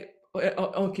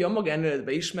aki a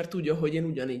magánéletben ismer, tudja, hogy én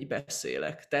ugyanígy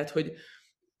beszélek. Tehát, hogy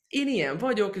én ilyen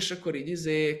vagyok, és akkor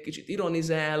így kicsit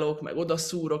ironizálok, meg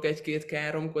odaszúrok egy-két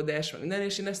káromkodás, meg minden,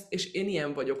 és én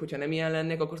ilyen vagyok, hogyha nem ilyen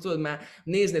lennék, akkor tudod már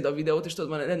néznéd a videót, és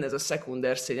tudod, lenne ez a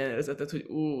szekunder szégyenérzetet, hogy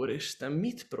úristen,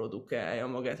 mit produkálja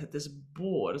magát, hát ez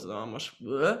borzalmas.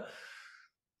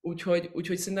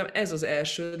 Úgyhogy szerintem ez az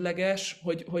elsődleges,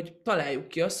 hogy találjuk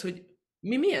ki azt, hogy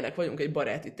mi milyenek vagyunk egy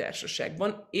baráti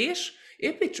társaságban, és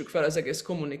építsük fel az egész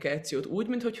kommunikációt úgy,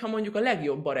 mintha mondjuk a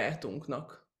legjobb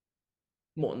barátunknak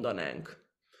mondanánk.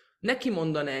 Neki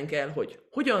mondanánk el, hogy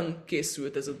hogyan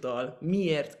készült ez a dal,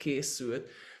 miért készült,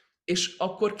 és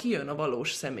akkor kijön a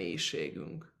valós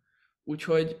személyiségünk.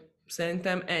 Úgyhogy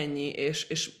szerintem ennyi,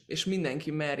 és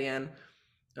mindenki merjen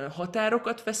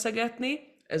határokat feszegetni,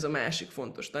 ez a másik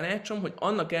fontos tanácsom, hogy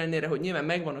annak ellenére, hogy nyilván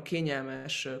megvan a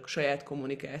kényelmes saját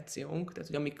kommunikációnk, tehát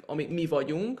hogy amik mi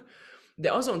vagyunk,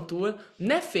 de azon túl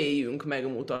ne féljünk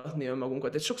megmutatni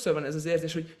önmagunkat. Tehát sokszor van ez az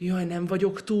érzés, hogy jaj, nem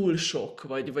vagyok túl sok,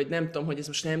 vagy nem tudom, hogy ez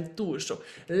most nem túl sok.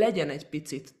 Legyen egy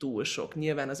picit túl sok,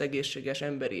 nyilván az egészséges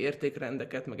emberi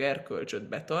értékrendeket, meg erkölcsöt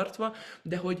betartva,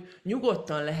 de hogy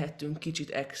nyugodtan lehetünk kicsit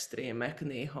extrémek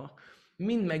néha.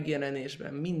 Mind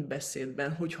megjelenésben, mind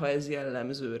beszédben, hogyha ez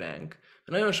jellemző ránk.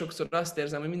 Nagyon sokszor azt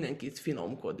érzem, hogy mindenki itt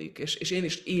finomkodik, és én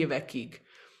is évekig,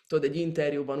 tudod, egy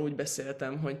interjúban úgy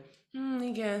beszéltem, hogy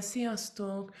igen,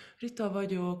 sziasztok, Rita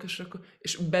vagyok,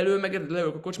 és belül meg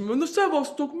leülök a kocsmában, na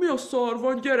szevasztok, mi a szar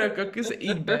van, gyerekek, és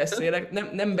így beszélek,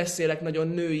 nem beszélek nagyon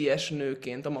nőies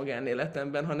nőként a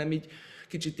magánéletemben, hanem így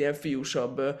kicsit ilyen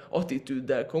fiúsabb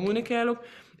attitűddel kommunikálok,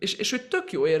 és hogy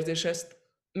tök jó érzés ezt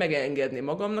megengedni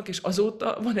magamnak, és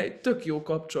azóta van egy tök jó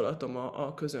kapcsolatom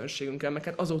a közönségünkkel, meg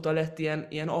hát azóta lett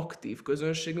ilyen aktív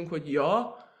közönségünk, hogy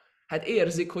ja, hát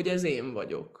érzik, hogy ez én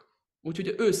vagyok. Úgyhogy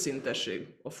az őszintesség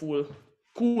a full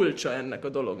kulcsa ennek a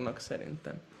dolognak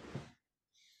szerintem.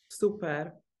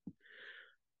 Szuper.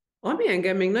 Ami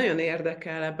engem még nagyon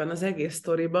érdekel ebben az egész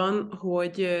sztoriban,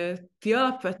 hogy ti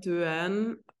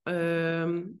alapvetően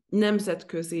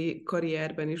nemzetközi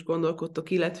karrierben is gondolkodtok,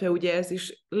 illetve ugye ez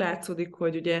is látszódik,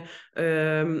 hogy ugye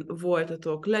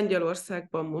voltatok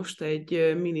Lengyelországban most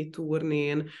egy mini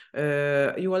turnén.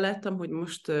 Jól láttam, hogy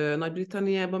most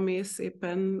Nagy-Britanniába mész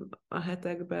éppen a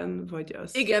hetekben, vagy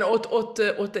az... Igen,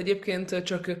 ott egyébként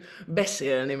csak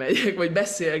beszélni megyek, vagy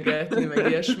beszélgetni, meg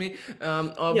ilyesmi.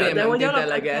 A Ja, de VMMD hogy alapvetően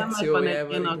van egy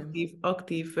delegációjával. ilyen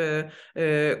aktív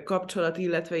kapcsolat,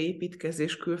 illetve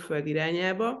építkezés külföld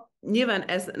irányába. Nyilván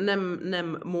ez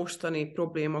nem mostani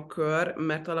problémakör,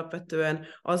 mert alapvetően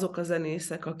azok a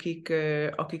zenészek,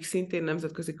 akik szintén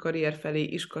nemzetközi karrier felé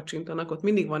is kacsintanak, ott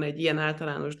mindig van egy ilyen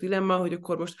általános dilemma, hogy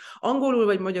akkor most angolul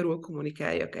vagy magyarul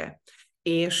kommunikáljak-e.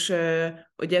 És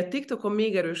ugye TikTokon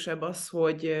még erősebb az,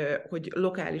 hogy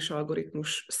lokális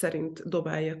algoritmus szerint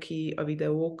dobálja ki a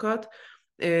videókat.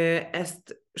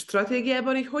 Ezt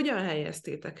stratégiában így hogyan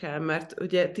helyeztétek el? Mert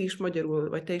ugye ti is magyarul,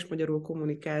 vagy te is magyarul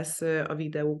kommunikálsz a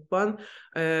videókban,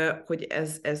 hogy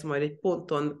ez majd egy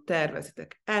ponton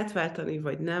tervezitek átváltani,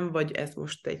 vagy nem, vagy ez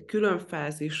most egy külön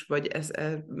fázis, vagy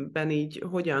ebben így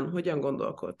hogyan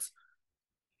gondolkodsz?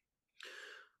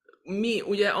 Mi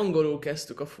ugye angolul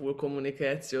kezdtük a full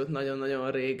kommunikációt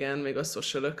nagyon-nagyon régen, még a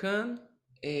socialökön,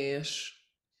 és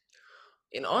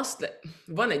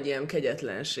van egy ilyen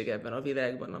kegyetlenség ebben a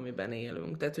világban, amiben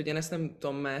élünk. Tehát, hogy én ezt nem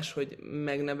tudom máshogy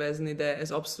megnevezni, de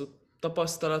ez abszolút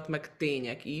tapasztalat, meg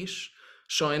tények is,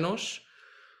 sajnos,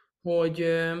 hogy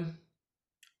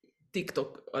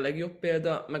TikTok a legjobb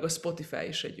példa, meg a Spotify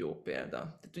is egy jó példa.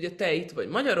 Tehát ugye te itt vagy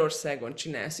Magyarországon,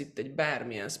 csinálsz itt egy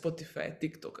bármilyen Spotify,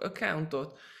 TikTok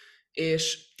accountot,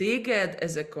 és téged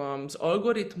ezek az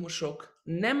algoritmusok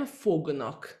nem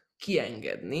fognak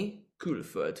kiengedni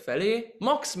külföld felé,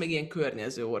 max még ilyen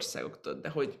környező országoktól, de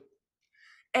hogy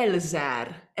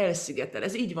elszigetel.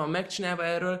 Ez így van megcsinálva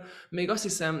erről. Még azt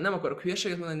hiszem, nem akarok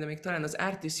hülyeséget mondani, de még talán az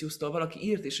Artisius-tól valaki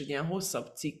írt is egy ilyen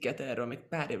hosszabb cikket erről, még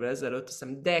pár évvel ezelőtt, azt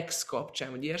hiszem Dex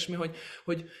kapcsán, vagy ilyesmi,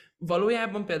 hogy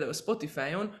valójában például a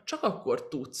Spotify-on csak akkor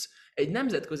tudsz egy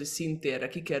nemzetközi szintérre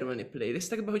kikerülni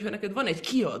playlistekbe, hogyha neked van egy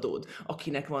kiadód,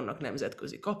 akinek vannak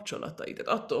nemzetközi kapcsolatai.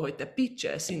 Tehát attól, hogy te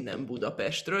pitchelsz innen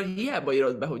Budapestről, hiába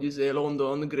írod be, hogy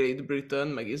London, Great Britain,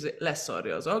 meg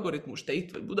leszarja az algoritmus, te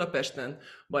itt vagy Budapesten,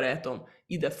 barátom,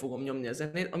 ide fogom nyomni a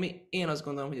zenét, ami én azt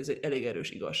gondolom, hogy ez egy elég erős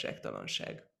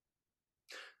igazságtalanság.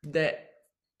 De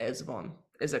ez van.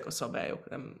 Ezek a szabályok.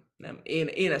 Nem.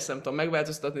 Én ezt nem tudom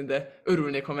megváltoztatni, de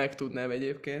örülnék, ha meg tudnám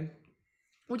egyébként.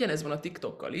 Ugyanez van a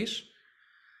TikTokkal is.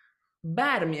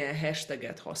 Bármilyen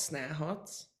hashtaget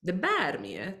használhatsz, de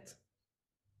bármilyet,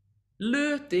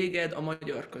 lő téged a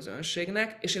magyar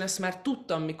közönségnek, és én ezt már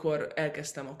tudtam, mikor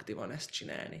elkezdtem aktívan ezt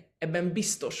csinálni. Ebben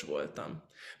biztos voltam.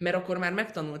 Mert akkor már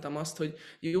megtanultam azt, hogy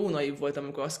jó naív voltam,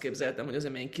 amikor azt képzeltem, hogy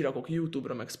azért, mert én kirakok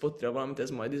YouTube-ra, meg Spotify-ra valamit, ez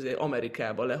majd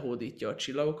Amerikába lehódítja a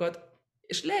csillagokat.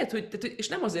 És lehet, hogy és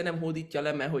nem azért nem hódítja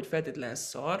le, mert hogy feltétlen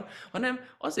szar, hanem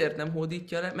azért nem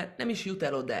hódítja le, mert nem is jut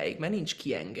el odáig, mert nincs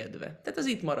kiengedve. Tehát az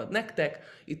itt marad nektek,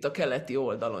 itt a keleti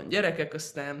oldalon gyerekek,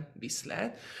 aztán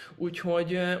viszlát.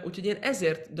 Úgyhogy én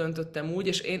ezért döntöttem úgy,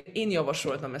 és én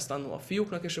javasoltam ezt annó a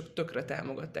fiúknak, és ők tökre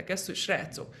támogatták ezt, hogy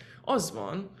srácok, az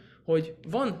van, hogy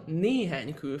van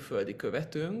néhány külföldi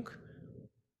követőnk,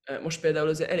 most például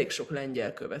azért elég sok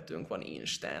lengyel követőnk van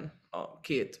Instán, a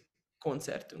 2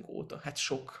 koncertünk óta. Hát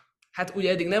sok. Hát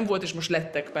ugye eddig nem volt, és most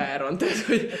lettek páran, tehát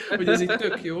hogy ez így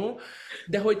tök jó.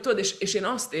 De hogy tudod, és én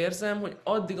azt érzem, hogy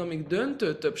addig, amíg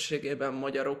döntő többségében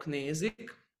magyarok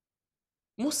nézik,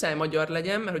 muszáj magyar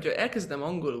legyen, mert hogyha elkezdem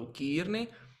angolul kiírni,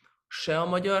 se a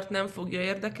magyart nem fogja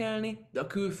érdekelni, de a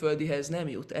külföldihez nem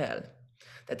jut el.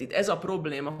 Tehát itt ez a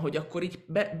probléma, hogy akkor így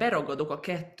beragadok a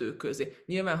kettő közé.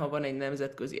 Nyilván, ha van egy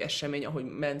nemzetközi esemény, ahogy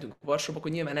mentünk Varsóba,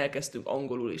 akkor nyilván elkezdtünk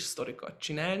angolul is sztorikat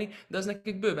csinálni, de az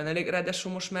nekik bőven elég,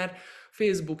 ráadásul most már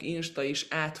Facebook, Insta is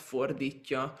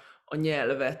átfordítja a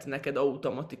nyelvet neked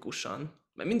automatikusan.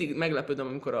 Mert mindig meglepődöm,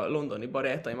 amikor a londoni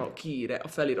barátaim a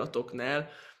feliratoknál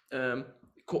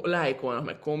lájkolnak,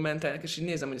 meg kommentelnek, és így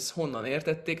nézem, hogy ezt honnan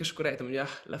értették, és akkor rájöttem, hogy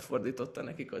lefordította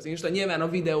nekik az Insta. Nyilván a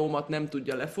videómat nem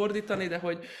tudja lefordítani, de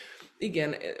hogy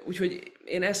igen, úgyhogy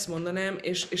én ezt mondanám,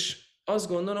 és azt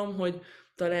gondolom, hogy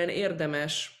talán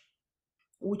érdemes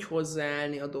úgy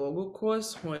hozzáállni a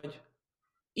dolgokhoz, hogy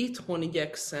itthon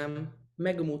igyekszem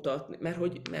megmutatni, mert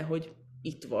hogy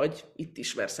itt vagy, itt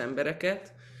ismersz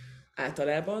embereket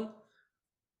általában,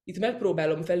 itt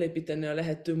megpróbálom felépíteni a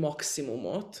lehető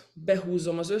maximumot,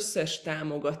 behúzom az összes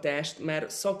támogatást, már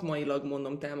szakmailag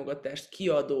mondom támogatást,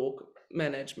 kiadók,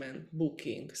 management,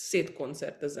 booking,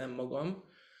 szétkoncertezem magam,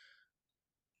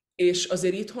 és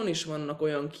azért itthon is vannak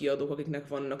olyan kiadók, akiknek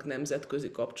vannak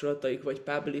nemzetközi kapcsolataik, vagy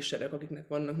publisherek, akiknek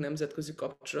vannak nemzetközi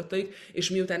kapcsolataik, és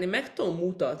miután én meg tudom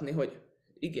mutatni, hogy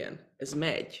igen, ez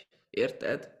megy,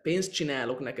 érted? Pénzt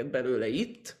csinálok neked belőle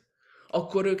itt,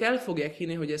 akkor ők el fogják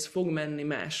hinni, hogy ez fog menni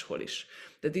máshol is.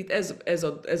 Tehát itt ez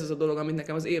az a dolog, amit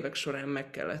nekem az évek során meg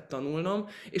kellett tanulnom,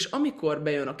 és amikor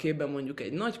bejön a képbe mondjuk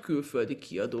egy nagy külföldi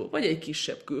kiadó, vagy egy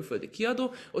kisebb külföldi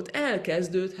kiadó, ott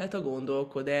elkezdődhet a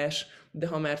gondolkodás, de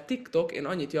ha már TikTok, én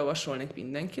annyit javasolnék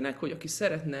mindenkinek, hogy aki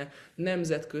szeretne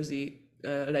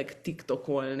nemzetközileg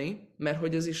TikTokolni, mert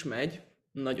hogy ez is megy,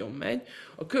 nagyon megy.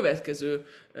 A következő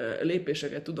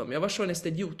lépéseket tudom javasolni, ezt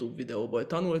egy YouTube videóból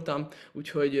tanultam,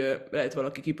 úgyhogy lehet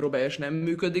valaki kipróbálja, és nem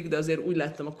működik, de azért úgy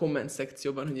láttam a komment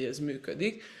szekcióban, hogy ez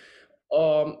működik.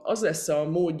 Az lesz a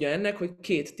módja ennek, hogy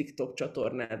 2 TikTok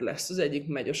csatornád lesz. Az egyik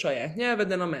megy a saját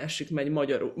nyelveden, a másik megy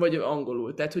magyarul, vagy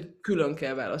angolul. Tehát, hogy külön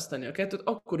kell választani a kettőt,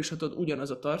 akkor is hatod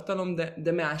ugyanaz a tartalom,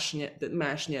 de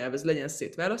más nyelv, ez legyen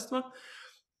szétválasztva.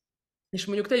 És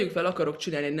mondjuk tegyük fel, akarok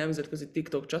csinálni egy nemzetközi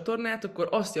TikTok csatornát, akkor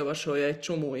azt javasolja egy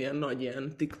csomó ilyen nagy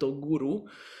ilyen TikTok guru,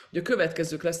 hogy a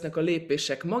következők lesznek a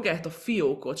lépések. Magát a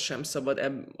fiókot sem szabad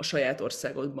a saját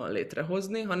országodban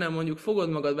létrehozni, hanem mondjuk fogod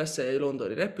magad, veszel egy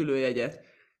londoni repülőjegyet,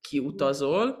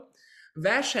 kiutazol,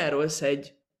 vásárolsz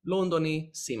egy londoni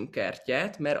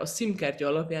SIM-kártyát, mert a SIM-kártya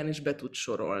alapján is be tudsz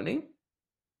sorolni.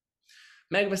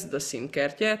 Megveszed a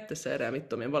SIM-kártyát, teszel rá, mit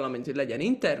tudom én, valamint, hogy legyen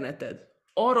interneted,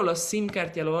 arról a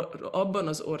SIM-kártyáról abban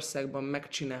az országban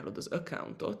megcsinálod az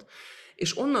accountot,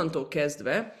 és onnantól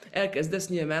kezdve elkezdesz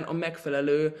nyilván a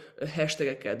megfelelő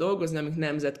hashtagekkel dolgozni, amik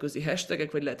nemzetközi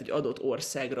hashtagek, vagy lehet egy adott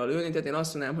országra lőni. Tehát én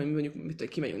azt mondanám, hogy mondjuk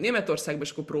kimegyünk Németországba,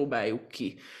 és akkor próbáljuk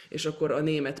ki, és akkor a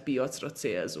német piacra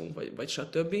célzunk, vagy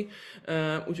stb.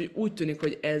 Úgyhogy úgy tűnik,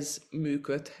 hogy ez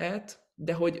működhet,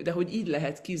 de hogy így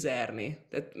lehet kizárni.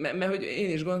 Tehát, mert hogy én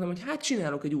is gondoltam, hogy hát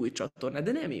csinálok egy új csatornát,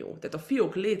 de nem jó. Tehát a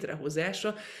fiók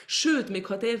létrehozása, sőt, még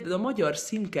ha te érted a magyar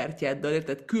SIM-kártyáddal,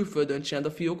 érted, külföldön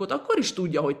csinálod a fiókot, akkor is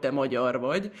tudja, hogy te magyar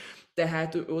vagy,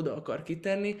 tehát ő oda akar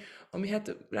kitenni, ami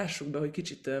hát lássuk be, hogy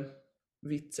kicsit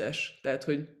vicces. Tehát,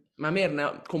 hogy már miért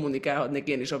ne kommunikálhatnék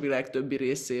én is a világ többi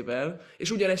részével,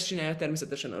 és ugyanezt csinálja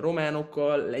természetesen a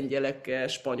románokkal, lengyelekkel,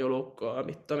 spanyolokkal,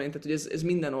 mit tudom én, tehát hogy ez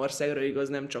minden országra igaz,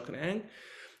 nem csak ránk.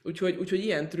 Úgyhogy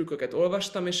ilyen trükköket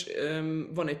olvastam, és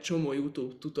van egy csomó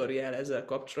YouTube tutoriál ezzel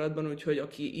kapcsolatban, úgyhogy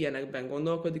aki ilyenekben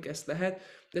gondolkodik, ezt lehet,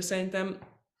 de szerintem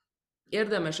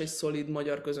érdemes egy szolid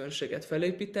magyar közönséget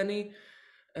felépíteni.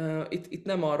 Itt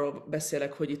nem arról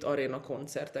beszélek, hogy itt aréna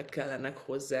koncertek kellenek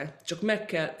hozzá. Csak meg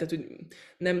kell, tehát hogy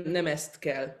nem ezt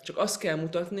kell. Csak azt kell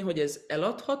mutatni, hogy ez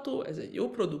eladható, ez egy jó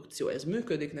produkció, ez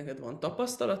működik, neked van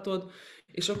tapasztalatod,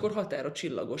 és akkor határa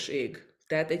csillagos ég.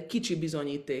 Tehát egy kicsi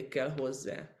bizonyíték kell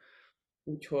hozzá.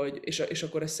 Úgyhogy, és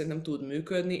akkor ez szerintem tud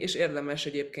működni, és érdemes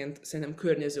egyébként szerintem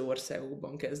környező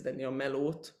országokban kezdeni a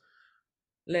melót.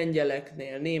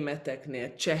 Lengyeleknél,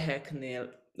 németeknél,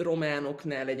 cseheknél,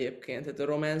 románoknál egyébként, tehát a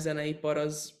román zeneipar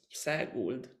az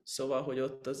száguld, szóval, hogy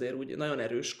ott azért úgy nagyon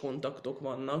erős kontaktok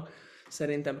vannak.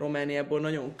 Szerintem Romániából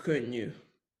nagyon könnyű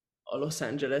a Los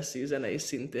Angeles-i zenei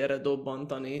szintérre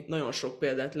dobbantani. Nagyon sok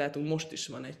példát látunk, most is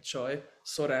van egy csaj,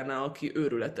 Sorana, aki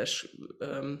őrületes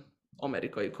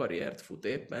amerikai karriert fut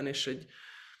éppen, és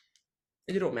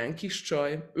egy román kis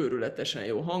csaj, őrületesen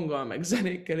jó hanggal, meg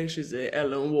zenékkel, és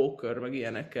Alan Walker, meg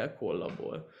ilyenekkel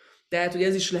kollabol. Tehát, hogy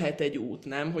ez is lehet egy út,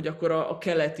 nem? Hogy akkor a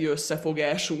keleti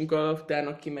összefogásunkkal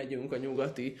utána kimegyünk a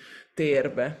nyugati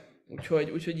térbe.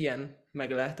 Úgyhogy ilyen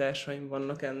meglátásaim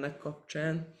vannak ennek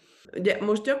kapcsán. Ugye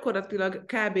most gyakorlatilag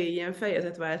kb. Ilyen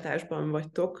fejezetváltásban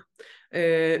vagytok,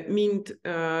 mind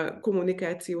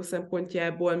kommunikáció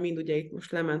szempontjából, mind ugye itt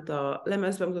most lement a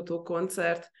lemezbemutató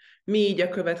koncert, mi így a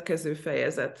következő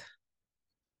fejezet?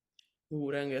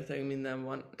 Rengeteg minden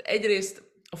van. Egyrészt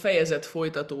a fejezet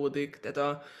folytatódik,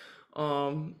 tehát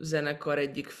a zenekar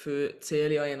egyik fő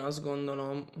célja, én azt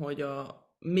gondolom, hogy a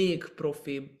még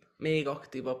profibb, még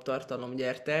aktívabb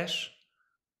tartalomgyártás.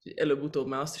 Előbb-utóbb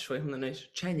már azt is fogjuk mondani, hogy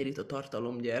Csányi Rita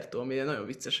tartalomgyártó, ami nagyon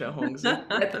viccesen hangzik.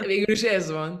 Hát végül is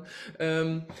ez van.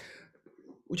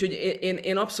 Úgyhogy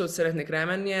én abszolút szeretnék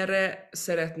rámenni erre,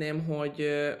 szeretném,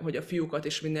 hogy a fiúkat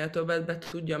is minél többet be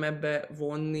tudjam ebbe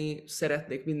vonni,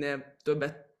 szeretnék minél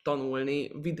többet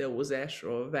tanulni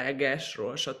videózásról,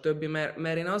 vágásról, stb.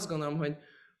 Mert én azt gondolom,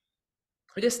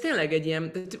 hogy ez tényleg egy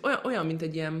ilyen, olyan mint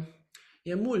egy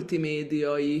ilyen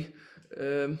multimédiai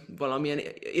valamilyen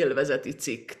élvezeti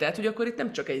cikk. Tehát, hogy akkor itt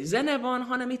nem csak egy zene van,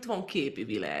 hanem itt van képi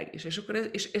világ is. És akkor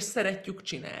ezt szeretjük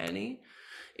csinálni,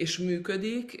 és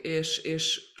működik,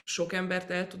 és sok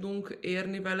embert el tudunk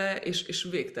érni vele, és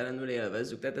végtelenül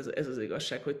élvezzük. Tehát ez az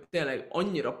igazság, hogy tényleg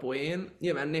annyira poén,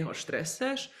 nyilván néha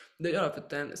stresszes, de hogy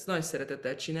alapvetően ezt nagy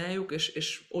szeretettel csináljuk,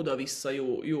 és oda-vissza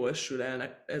jól sül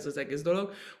el ez az egész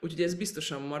dolog. Úgyhogy ez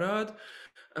biztosan marad.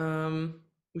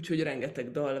 Úgyhogy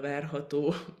rengeteg dal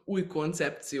várható új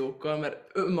koncepciókkal, mert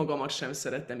önmagamat sem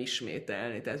szeretem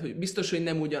ismételni. Tehát hogy biztos, hogy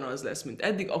nem ugyanaz lesz, mint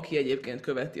eddig. Aki egyébként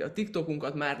követi a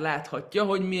TikTokunkat, már láthatja,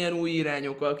 hogy milyen új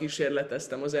irányokkal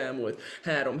kísérleteztem az elmúlt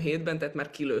 3 hétben, tehát már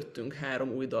kilőttünk 3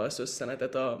 új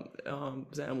dalszösszenetet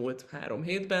az elmúlt 3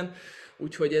 hétben.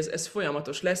 Úgyhogy ez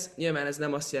folyamatos lesz. Nyilván ez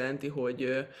nem azt jelenti,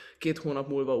 hogy 2 hónap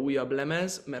múlva újabb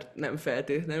lemez, mert nem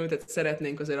feltétlenül, tehát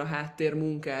szeretnénk azért a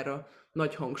háttérmunkára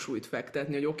nagy hangsúlyt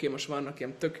fektetni, hogy oké, most vannak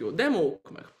ilyen tök jó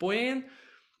demók, meg poén,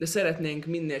 de szeretnénk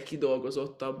minél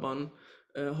kidolgozottabban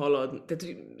haladni,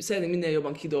 tehát szeretnénk minél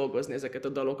jobban kidolgozni ezeket a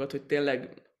dalokat, hogy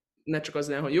tényleg ne csak az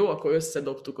legyen, hogy jó, akkor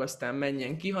összedobtuk, aztán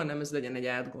menjen ki, hanem ez legyen egy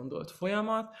átgondolt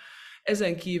folyamat.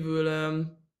 Ezen kívül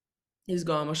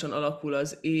izgalmasan alakul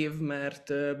az év, mert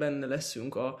benne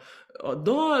leszünk a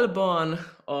dalban,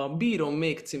 a Bírom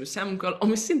még című számunkkal,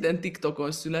 ami szintén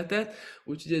TikTokon született,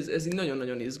 úgyhogy ez így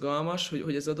nagyon-nagyon izgalmas,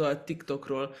 hogy ez a dal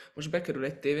TikTokról most bekerül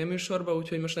egy tévéműsorba,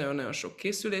 úgyhogy most nagyon-nagyon sok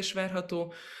készülés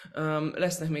várható.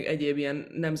 Lesznek még egyéb ilyen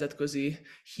nemzetközi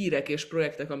hírek és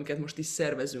projektek, amiket most is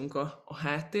szervezünk a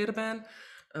háttérben,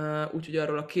 úgyhogy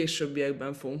arról a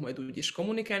későbbiekben fogunk majd úgy is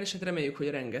kommunikálni, és hát reméljük, hogy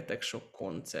rengeteg sok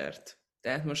koncert.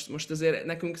 Tehát most azért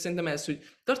nekünk szerintem ez, hogy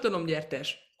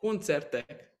tartalomgyártás,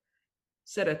 koncertek,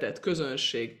 szeretet,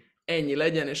 közönség, ennyi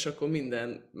legyen, és akkor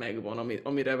minden megvan,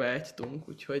 amire vágytunk,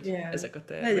 úgyhogy ezek a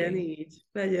terveink. Legyen így,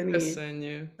 legyen így.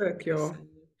 Köszönjük. Tök jó.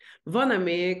 Köszönjük. Van-e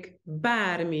még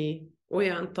bármi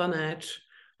olyan tanács,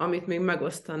 amit még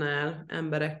megosztanál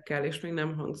emberekkel, és még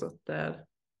nem hangzott el?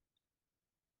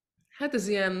 Hát ez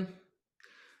ilyen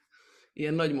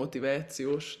nagy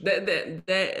motivációs,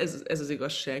 de ez az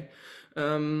igazság.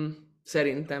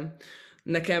 Szerintem.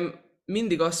 Nekem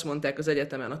mindig azt mondták az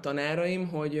egyetemen a tanáraim,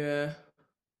 hogy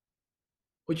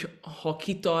ha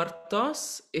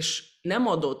kitartasz, és nem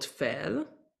adod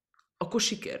fel, akkor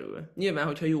sikerül. Nyilván,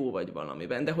 hogyha jó vagy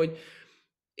valamiben, de hogy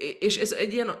és ez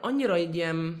annyira egy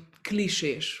ilyen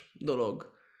klisés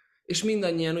dolog. És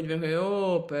mindannyian úgy vagyunk, hogy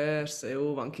jó, persze,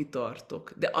 jó van,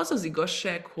 kitartok. De az az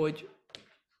igazság, hogy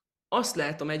azt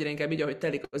látom egyre inkább így, ahogy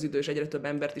telik az idő, és egyre több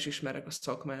embert is ismerek a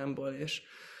szakmámból,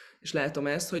 és látom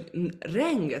ezt, hogy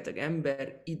rengeteg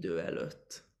ember idő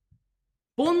előtt,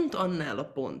 pont annál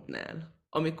a pontnál,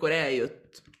 amikor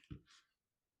eljött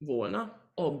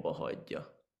volna, abba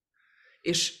hagyja.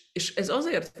 És ez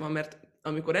azért van, mert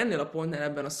amikor ennél a pontnál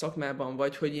ebben a szakmában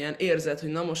vagy, hogy ilyen érzed,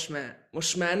 hogy na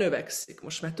most már növekszik,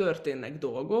 most már történnek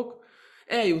dolgok,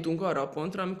 eljutunk arra a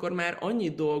pontra, amikor már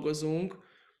annyit dolgozunk,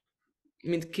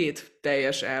 mint 2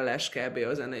 teljes állás kb.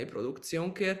 A zenei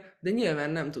produkciónkért, de nyilván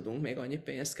nem tudunk még annyi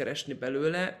pénzt keresni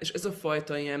belőle, és ez a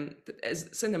fajta ilyen, ez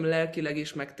szerintem lelkileg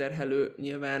is megterhelő,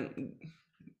 nyilván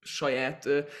saját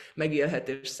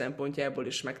megélhetés szempontjából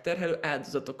is megterhelő,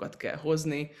 áldozatokat kell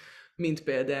hozni, mint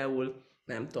például,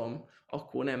 nem tudom,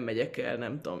 akkor nem megyek el,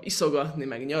 nem tudom, iszogatni,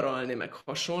 meg nyaralni, meg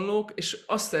hasonlók, és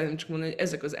azt szeretném csak mondani, hogy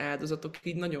ezek az áldozatok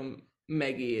így nagyon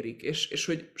megérik, és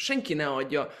hogy senki ne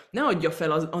adja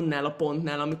fel annál a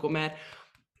pontnál, amikor már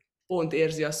pont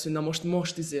érzi azt, hogy na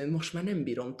most már nem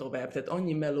bírom tovább, tehát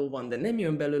annyi meló van, de nem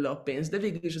jön belőle a pénz, de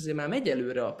végül is azért már megy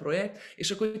előre a projekt,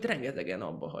 és akkor itt rengetegen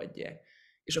abba hagyják.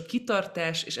 És a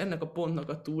kitartás és ennek a pontnak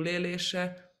a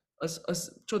túlélése,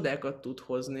 az csodákat tud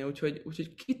hozni,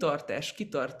 úgyhogy kitartás,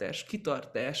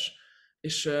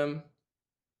 és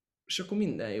akkor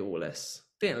minden jó lesz.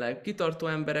 tényleg kitartó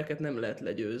embereket nem lehet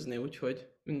legyőzni, úgyhogy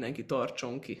mindenki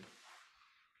tartson ki.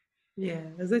 Yeah,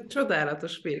 ez egy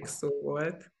csodálatos végszó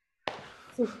volt.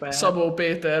 Szuper. Szabó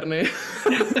Péterné.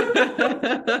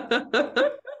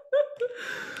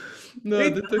 Na, de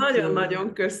Rita, tök jó.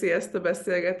 nagyon-nagyon köszi ezt a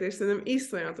beszélgetést, szerintem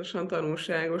iszonyatosan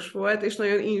tanulságos volt, és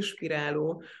nagyon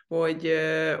inspiráló,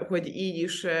 hogy így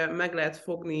is meg lehet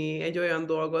fogni egy olyan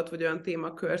dolgot, vagy olyan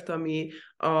témakört, ami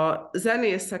a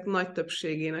zenészek nagy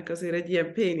többségének azért egy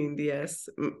ilyen pain in the ass,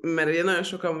 mert ugye nagyon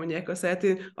sokan mondják azt, hogy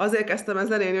én azért kezdtem el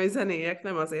zenélni, hogy zenéjek,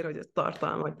 nem azért, hogy a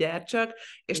tartalmat gyártsak,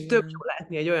 és tök jó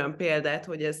látni egy olyan példát,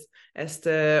 hogy ezt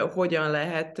hogyan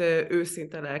lehet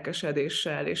őszinte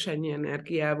lelkesedéssel és ennyi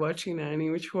energiával csinálni,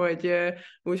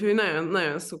 úgyhogy nagyon,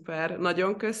 nagyon szuper,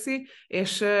 nagyon köszi,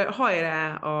 és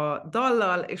hajrá a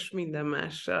dallal és minden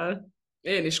mással.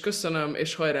 Én is köszönöm,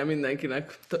 és hajrá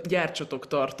mindenkinek, gyártsatok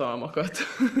tartalmakat.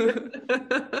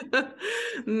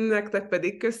 Nektek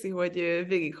pedig köszi, hogy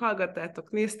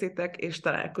végighallgattátok, néztétek, és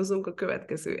találkozunk a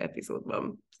következő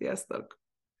epizódban. Sziasztok!